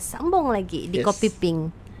 Nanti kita sambung lagi di Kopi Pink.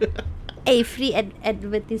 Free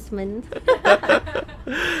advertisement.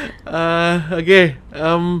 Okay.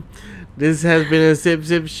 This has been a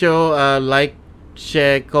sip show. Like,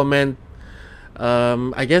 share, comment.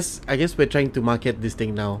 I guess we're trying to market this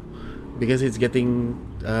thing now because it's getting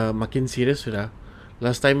makin serious sudah.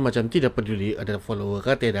 Last time macam tidak peduli ada follower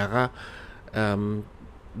ka tidak ka.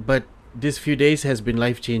 But this few days has been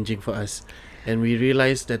life changing for us, and we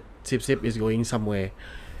realized that sip is going somewhere.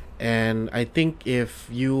 And I think if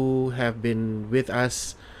you have been with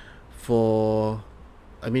us for,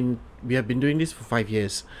 we have been doing this for 5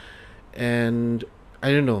 years, and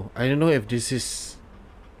I don't know if this is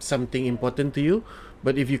something important to you,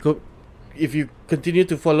 but if you continue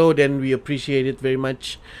to follow, then we appreciate it very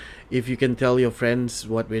much. If you can tell your friends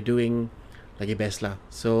what we're doing, lagi best lah.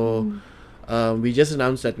 So we just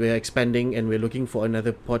announced that we're expanding, and we're looking for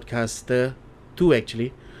another podcaster, 2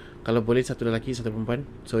 actually. Kalau boleh, 1 lelaki, 1 perempuan,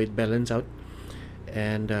 so it balance out.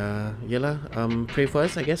 And pray for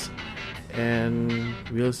us, I guess. And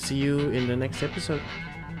we'll see you in the next episode.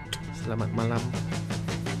 Selamat malam.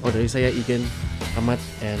 Dari saya, Egan, Ahmad,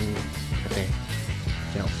 and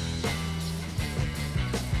Ciao.